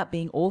not about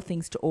being all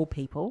things to all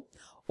people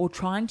or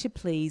trying to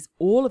please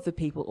all of the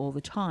people all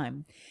the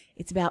time.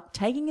 It's about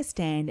taking a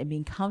stand and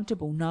being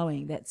comfortable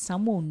knowing that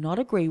some will not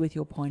agree with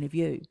your point of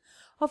view.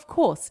 Of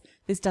course,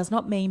 this does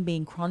not mean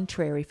being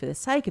contrary for the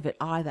sake of it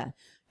either.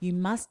 You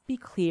must be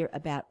clear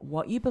about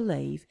what you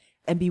believe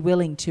and be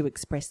willing to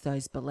express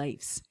those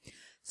beliefs.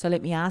 So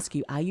let me ask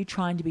you, are you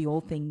trying to be all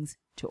things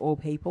to all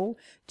people?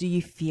 Do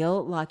you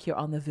feel like you're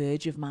on the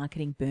verge of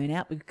marketing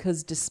burnout?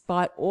 Because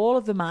despite all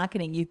of the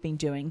marketing you've been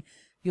doing,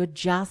 you're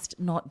just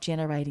not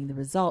generating the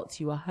results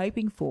you are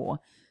hoping for.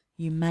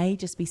 You may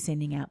just be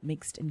sending out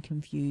mixed and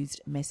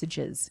confused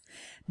messages.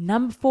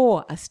 Number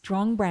 4, a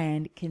strong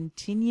brand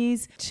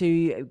continues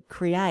to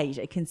create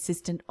a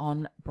consistent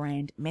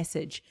on-brand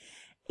message.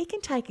 It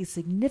can take a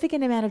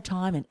significant amount of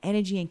time and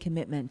energy and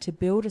commitment to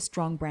build a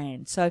strong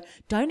brand, so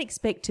don't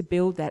expect to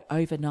build that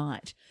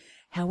overnight.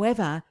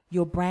 However,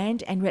 your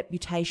brand and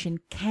reputation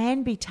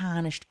can be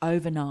tarnished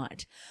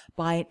overnight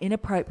by an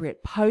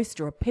inappropriate post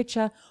or a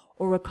picture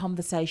or a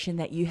conversation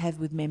that you have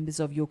with members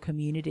of your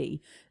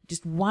community.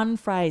 Just one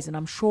phrase, and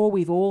I'm sure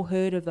we've all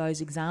heard of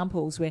those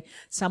examples where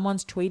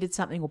someone's tweeted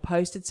something or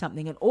posted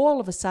something and all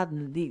of a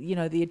sudden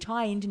the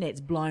entire internet's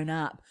blown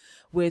up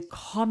with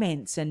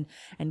comments and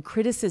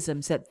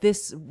criticisms that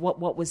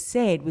what was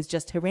said was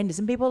just horrendous,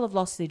 and people have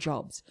lost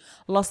jobs,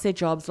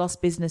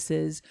 lost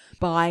businesses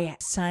by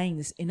saying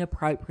this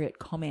inappropriate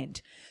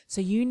comment.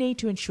 So you need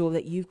to ensure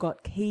that you've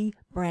got key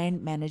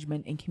brand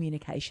management and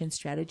communication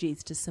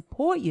strategies to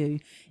support you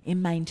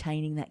in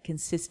maintaining that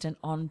consistent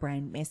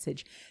on-brand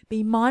message.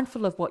 Be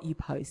mindful of what you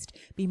post.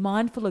 Be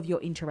mindful of your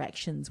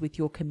interactions with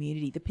your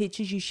community, the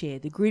pictures you share,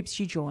 the groups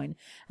you join,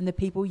 and the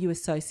people you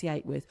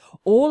associate with.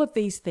 All of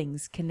these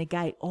things can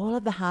negate all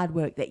of the hard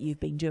work that you've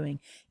been doing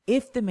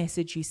if the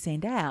message you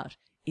send out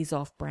is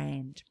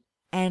off-brand.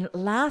 And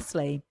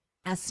lastly,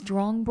 a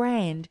strong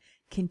brand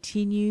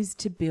continues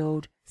to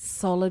build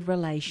solid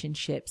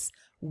relationships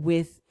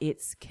with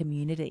its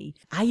community.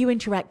 Are you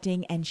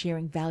interacting and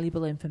sharing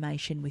valuable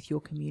information with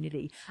your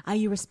community? Are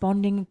you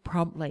responding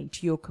promptly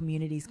to your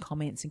community's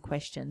comments and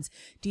questions?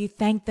 Do you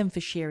thank them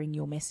for sharing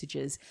your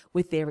messages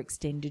with their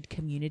extended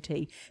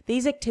community?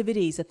 These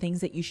activities are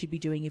things that you should be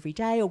doing every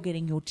day, or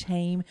getting your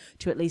team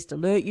to at least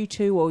alert you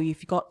to, or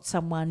if you've got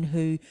someone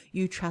who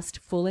you trust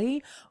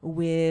fully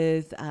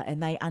with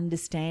and they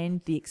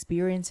understand the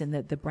experience and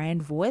the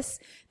brand voice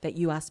that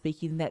you are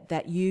speaking,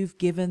 that you've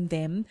given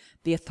them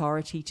the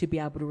authority to be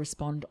able to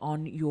respond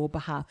on your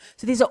behalf.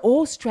 So these are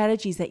all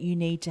strategies that you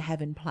need to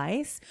have in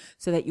place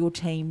so that your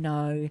team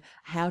know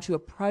how to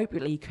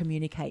appropriately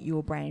communicate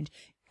your brand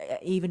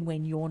even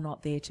when you're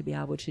not there to be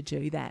able to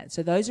do that.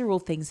 So those are all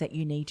things that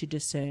you need to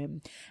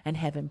discern and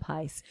have in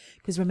place.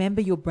 Because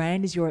remember, your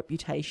brand is your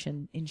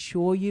reputation.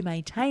 Ensure you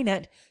maintain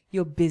it.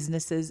 Your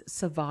business's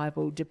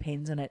survival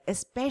depends on it,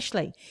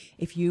 especially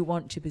if you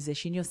want to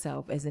position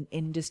yourself as an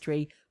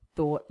industry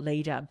thought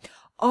leader.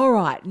 All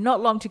right,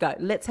 not long to go.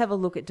 Let's have a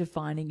look at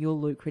defining your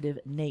lucrative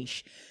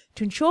niche.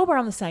 To ensure we're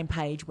on the same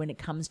page when it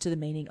comes to the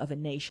meaning of a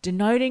niche,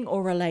 denoting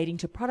or relating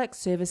to products,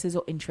 services,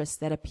 or interests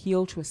that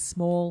appeal to a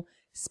small,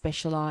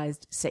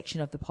 specialized section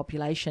of the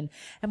population.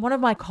 And one of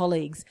my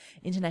colleagues,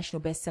 international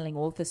best-selling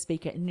author,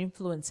 speaker, and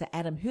influencer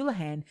Adam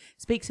Houlihan,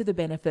 speaks of the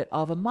benefit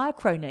of a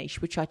micro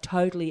niche, which I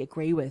totally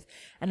agree with.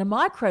 And a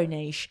micro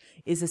niche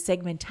is a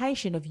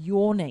segmentation of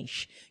your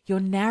niche. You're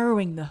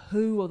narrowing the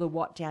who or the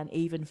what down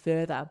even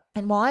further.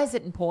 And why is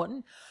it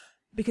important?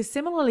 Because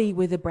similarly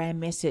with a brand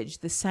message,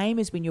 the same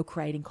as when you're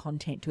creating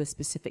content to a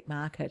specific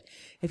market.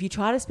 If you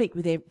try to speak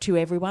to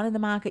everyone in the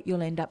market,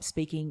 you'll end up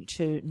speaking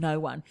to no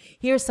one.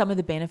 Here are some of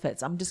the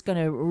benefits. I'm just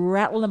going to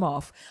rattle them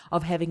off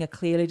of having a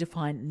clearly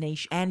defined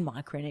niche and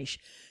micro niche.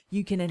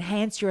 You can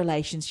enhance your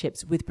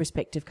relationships with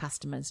prospective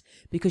customers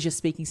because you're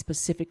speaking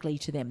specifically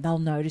to them. They'll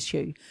notice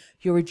you.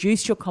 You'll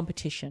reduce your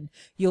competition.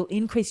 You'll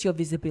increase your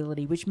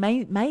visibility, which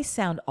may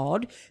sound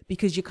odd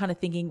because you're kind of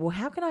thinking, well,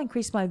 how can I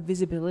increase my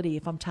visibility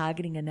if I'm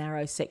targeting a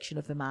narrow section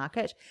of the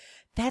market?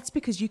 That's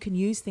because you can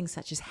use things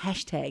such as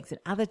hashtags and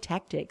other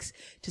tactics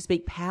to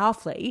speak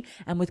powerfully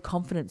and with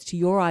confidence to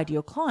your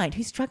ideal client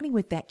who's struggling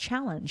with that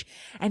challenge.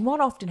 And what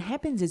often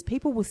happens is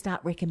people will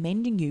start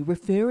recommending you,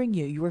 referring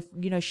you,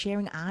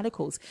 sharing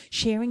articles,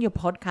 sharing your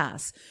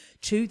podcasts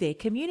to their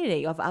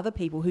community of other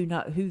people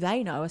who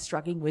they know are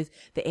struggling with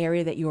the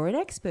area that you're an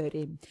expert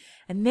in.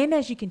 And then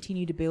as you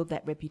continue to build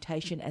that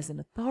reputation as an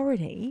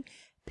authority,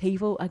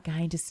 people are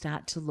going to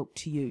start to look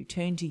to you,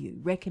 turn to you,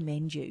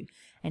 recommend you,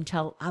 and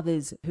tell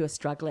others who are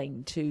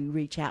struggling to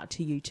reach out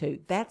to you too.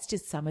 That's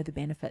just some of the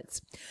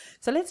benefits.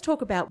 So let's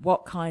talk about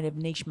what kind of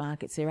niche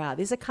markets there are.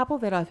 There's a couple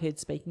that I've heard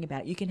speaking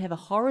about. You can have a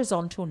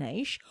horizontal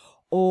niche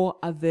or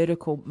a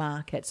vertical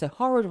market. So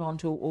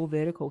horizontal or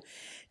vertical.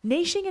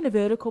 Niching in a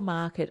vertical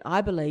market,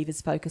 I believe,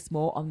 is focused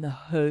more on the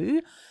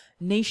who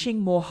niching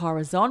more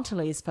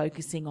horizontally is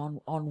focusing on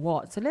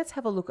what? So let's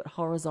have a look at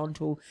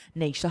horizontal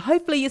niche. So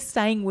hopefully you're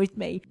staying with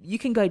me. You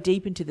can go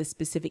deep into the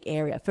specific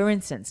area. For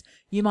instance,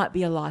 you might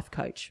be a life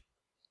coach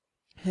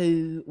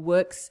who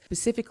works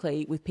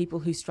specifically with people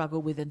who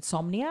struggle with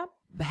insomnia.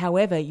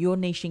 However, you're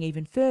niching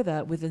even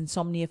further with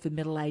insomnia for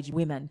middle-aged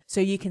women.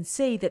 So you can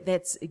see that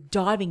that's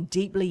diving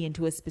deeply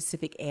into a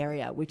specific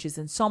area, which is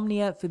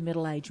insomnia for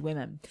middle-aged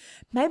women.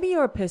 Maybe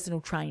you're a personal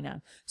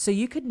trainer, so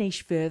you could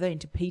niche further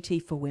into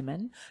PT for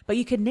women, but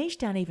you could niche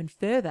down even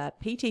further,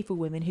 PT for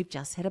women who've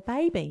just had a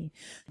baby.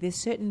 There's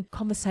certain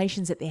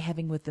conversations that they're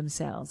having with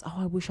themselves. Oh,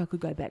 I wish I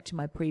could go back to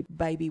my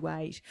pre-baby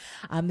weight.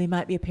 There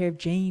might be a pair of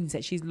jeans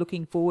that she's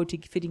looking forward to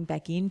fitting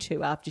back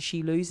into after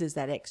she loses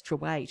that extra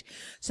weight.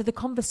 So the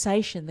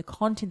conversation, the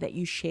content that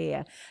you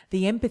share,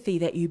 the empathy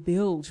that you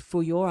build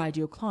for your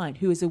ideal client,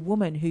 who is a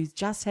woman who's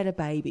just had a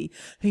baby,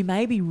 who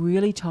may be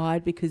really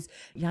tired because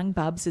young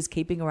Bubs is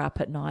keeping her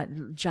up at night,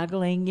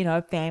 juggling,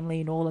 family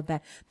and all of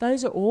that.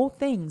 Those are all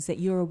things that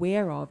you're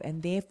aware of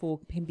and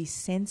therefore can be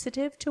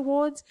sensitive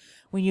towards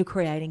when you're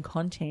creating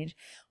content.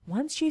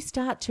 Once you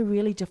start to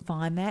really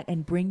define that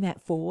and bring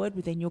that forward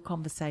within your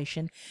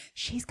conversation,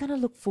 she's going to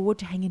look forward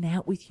to hanging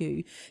out with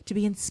you, to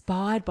be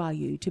inspired by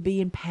you, to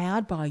be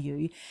empowered by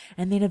you.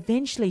 And then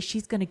eventually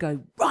she's going to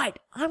go, right,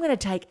 I'm going to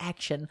take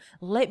action.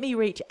 Let me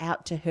reach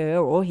out to her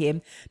or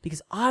him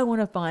because I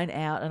want to find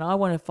out and I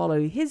want to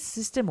follow his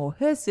system or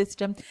her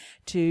system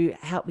to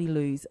help me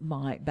lose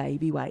my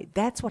baby weight.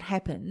 That's what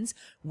happens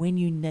when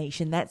you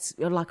niche. And that's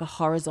like a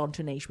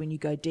horizontal niche when you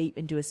go deep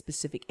into a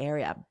specific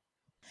area.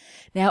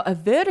 Now, a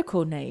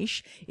vertical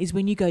niche is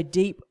when you go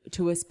deep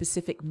to a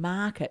specific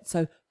market.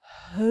 So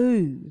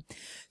who?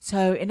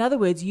 So in other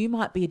words, you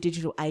might be a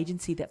digital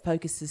agency that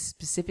focuses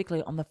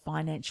specifically on the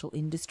financial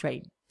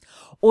industry.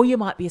 Or you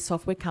might be a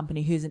software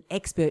company who's an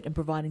expert in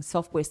providing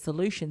software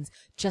solutions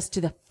just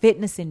to the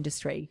fitness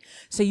industry.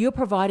 So you're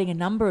providing a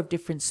number of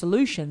different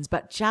solutions,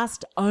 but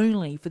just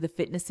only for the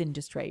fitness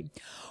industry.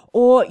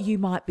 Or you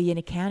might be an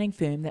accounting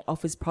firm that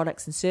offers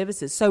products and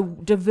services. So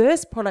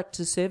diverse products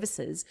and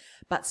services,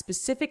 but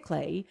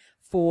specifically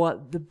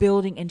for the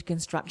building and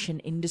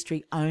construction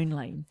industry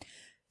only.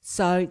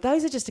 So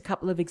those are just a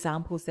couple of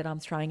examples that I'm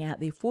throwing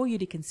out there for you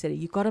to consider.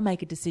 You've got to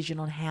make a decision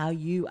on how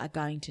you are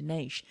going to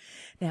niche.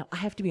 Now, I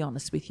have to be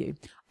honest with you.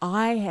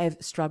 I have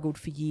struggled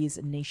for years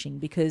in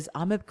niching because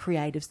I'm a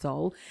creative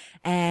soul.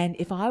 And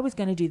if I was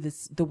going to do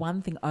the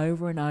one thing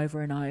over and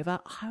over and over,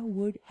 I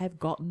would have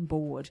gotten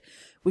bored,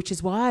 which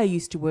is why I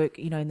used to work,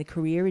 in the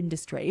career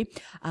industry.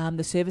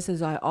 The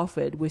services I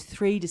offered were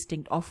 3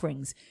 distinct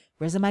offerings.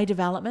 Resume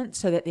development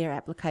so that their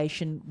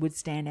application would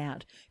stand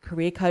out.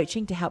 Career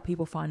coaching to help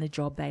people find a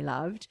job they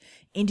loved.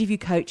 Interview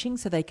coaching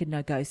so they could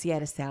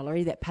negotiate a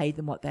salary that paid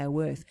them what they were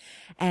worth.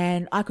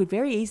 And I could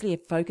very easily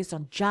have focused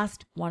on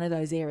just one of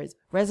those areas,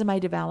 resume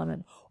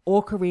development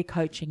or career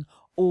coaching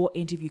or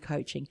interview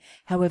coaching.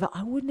 However,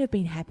 I wouldn't have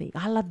been happy.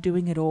 I love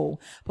doing it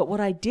all. But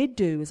what I did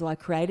do is I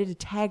created a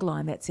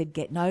tagline that said,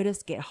 get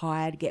noticed, get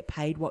hired, get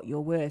paid what you're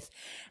worth.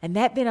 And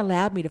that then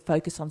allowed me to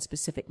focus on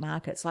specific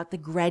markets like the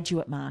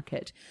graduate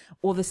market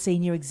or the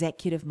senior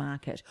executive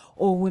market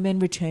or women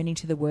returning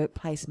to the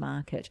workplace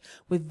market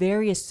with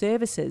various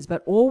services,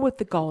 but all with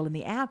the goal and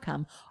the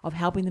outcome of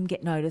helping them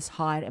get noticed,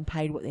 hired and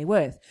paid what they're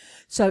worth.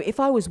 So if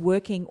I was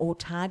working or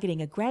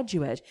targeting a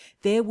graduate,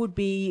 there would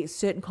be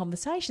certain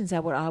conversations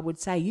that I would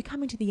say, you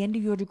come into the end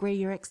of your degree,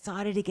 you're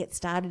excited to get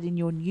started in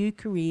your new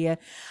career,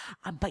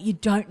 but you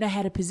don't know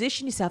how to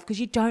position yourself because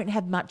you don't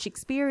have much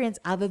experience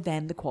other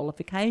than the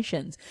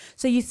qualifications.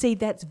 So you see,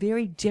 that's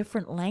very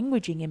different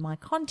languaging in my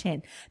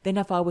content than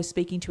if I was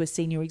speaking to a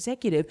senior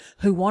executive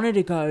who wanted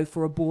to go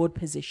for a board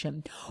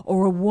position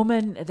or a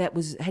woman that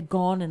had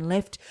gone and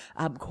left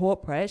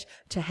corporate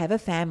to have a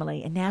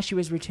family and now she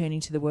was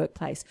returning to the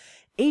workplace.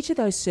 Each of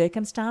those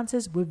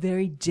circumstances were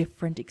very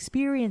different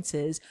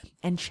experiences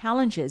and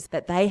challenges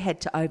that they had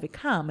to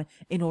overcome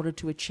in order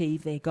to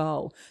achieve their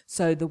goal.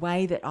 So the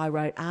way that I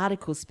wrote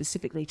articles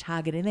specifically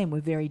targeting them were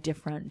very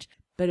different.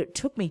 But it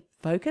took me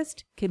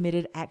focused,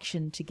 committed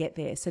action to get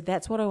there. So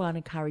that's what I want to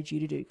encourage you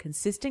to do.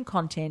 Consistent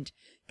content,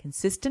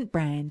 consistent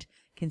brand,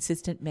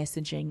 consistent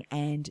messaging,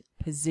 and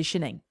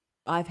positioning.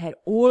 I've had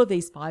all of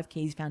these 5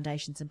 keys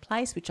foundations in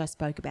place, which I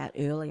spoke about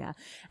earlier.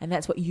 And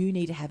that's what you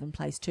need to have in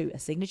place too. A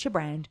signature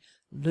brand,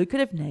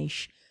 lucrative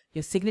niche,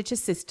 your signature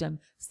system,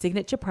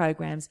 signature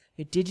programs,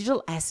 your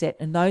digital asset,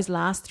 and those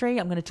last 3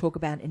 I'm going to talk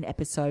about in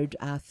episode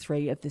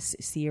 3 of this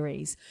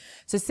series.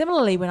 So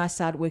similarly, when I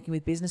started working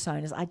with business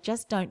owners, I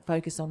just don't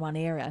focus on one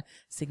area.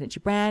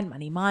 Signature brand,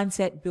 money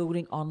mindset,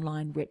 building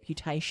online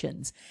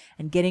reputations,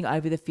 and getting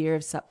over the fear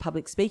of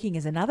public speaking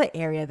is another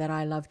area that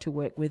I love to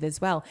work with as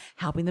well,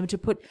 helping them to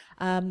put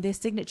their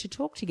signature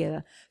talk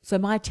together. So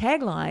my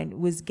tagline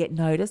was get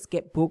noticed,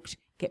 get booked,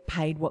 get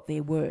paid what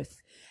they're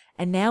worth.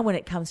 And now when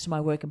it comes to my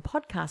work in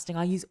podcasting,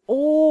 I use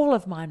all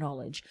of my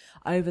knowledge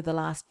over the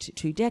last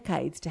 2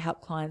 decades to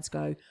help clients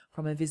go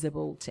from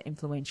invisible to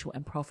influential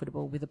and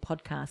profitable with a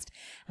podcast.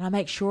 And I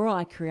make sure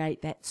I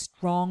create that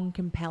strong,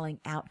 compelling,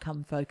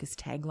 outcome-focused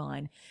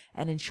tagline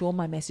and ensure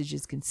my message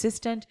is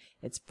consistent,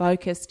 it's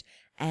focused,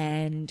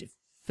 and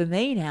for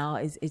me now,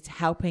 it's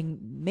helping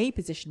me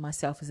position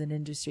myself as an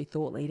industry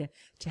thought leader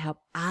to help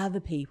other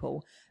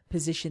people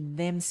position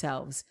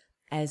themselves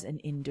as an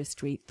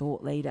industry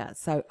thought leader.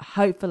 So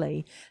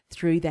hopefully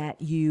through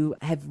that you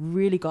have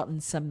really gotten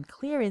some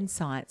clear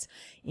insights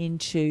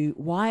into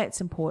why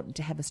it's important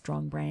to have a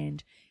strong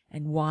brand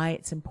and why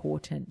it's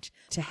important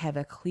to have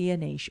a clear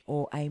niche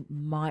or a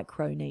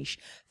micro niche.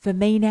 For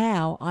me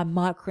now, I'm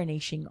micro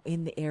niching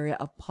in the area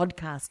of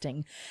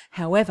podcasting.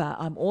 However,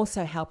 I'm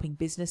also helping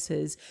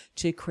businesses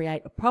to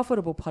create a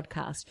profitable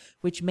podcast,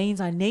 which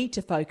means I need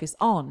to focus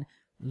on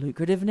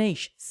lucrative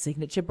niche,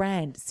 signature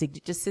brand,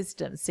 signature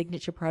system,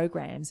 signature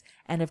programs,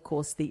 and of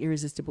course the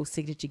irresistible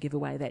signature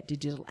giveaway, that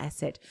digital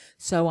asset.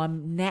 So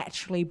I'm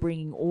naturally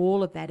bringing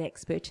all of that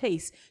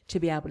expertise to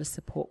be able to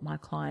support my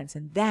clients,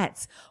 and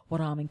that's what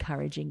I'm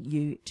encouraging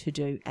you to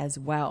do as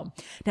well.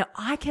 Now,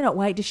 I cannot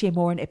wait to share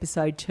more in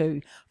episode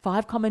 2,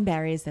 5 common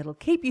barriers that'll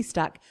keep you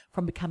stuck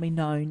from becoming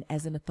known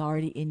as an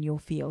authority in your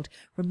field.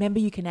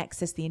 Remember, you can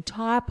access the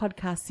entire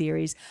podcast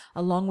series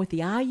along with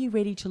the Are You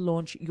Ready to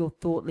Launch Your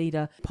Thought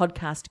Leader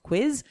podcast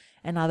quiz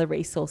and other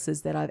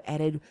resources that I've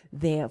added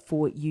there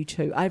for you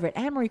too over at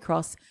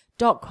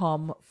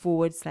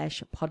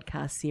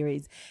annemaриecross.com/podcast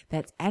series.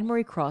 That's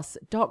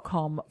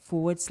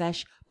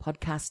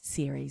annemaриecross.com/podcast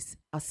series.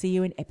 I'll see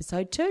you in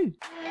episode 2.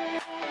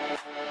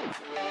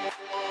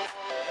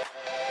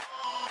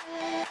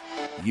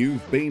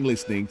 You've been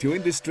listening to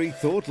Industry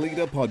Thought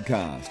Leader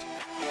Podcast.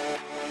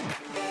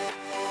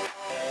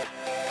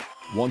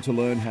 Want to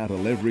learn how to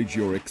leverage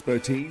your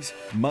expertise,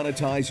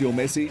 monetize your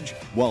message,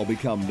 while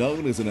become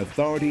known as an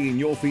authority in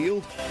your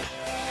field?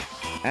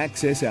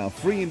 Access our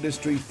free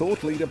Industry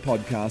Thought Leader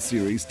podcast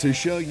series to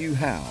show you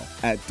how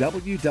at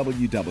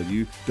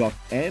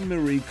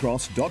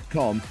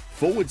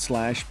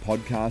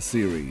www.annemaриecross.com/podcast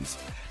series.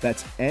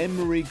 That's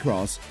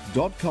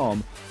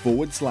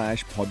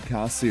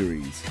annemaриecross.com/podcast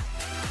series.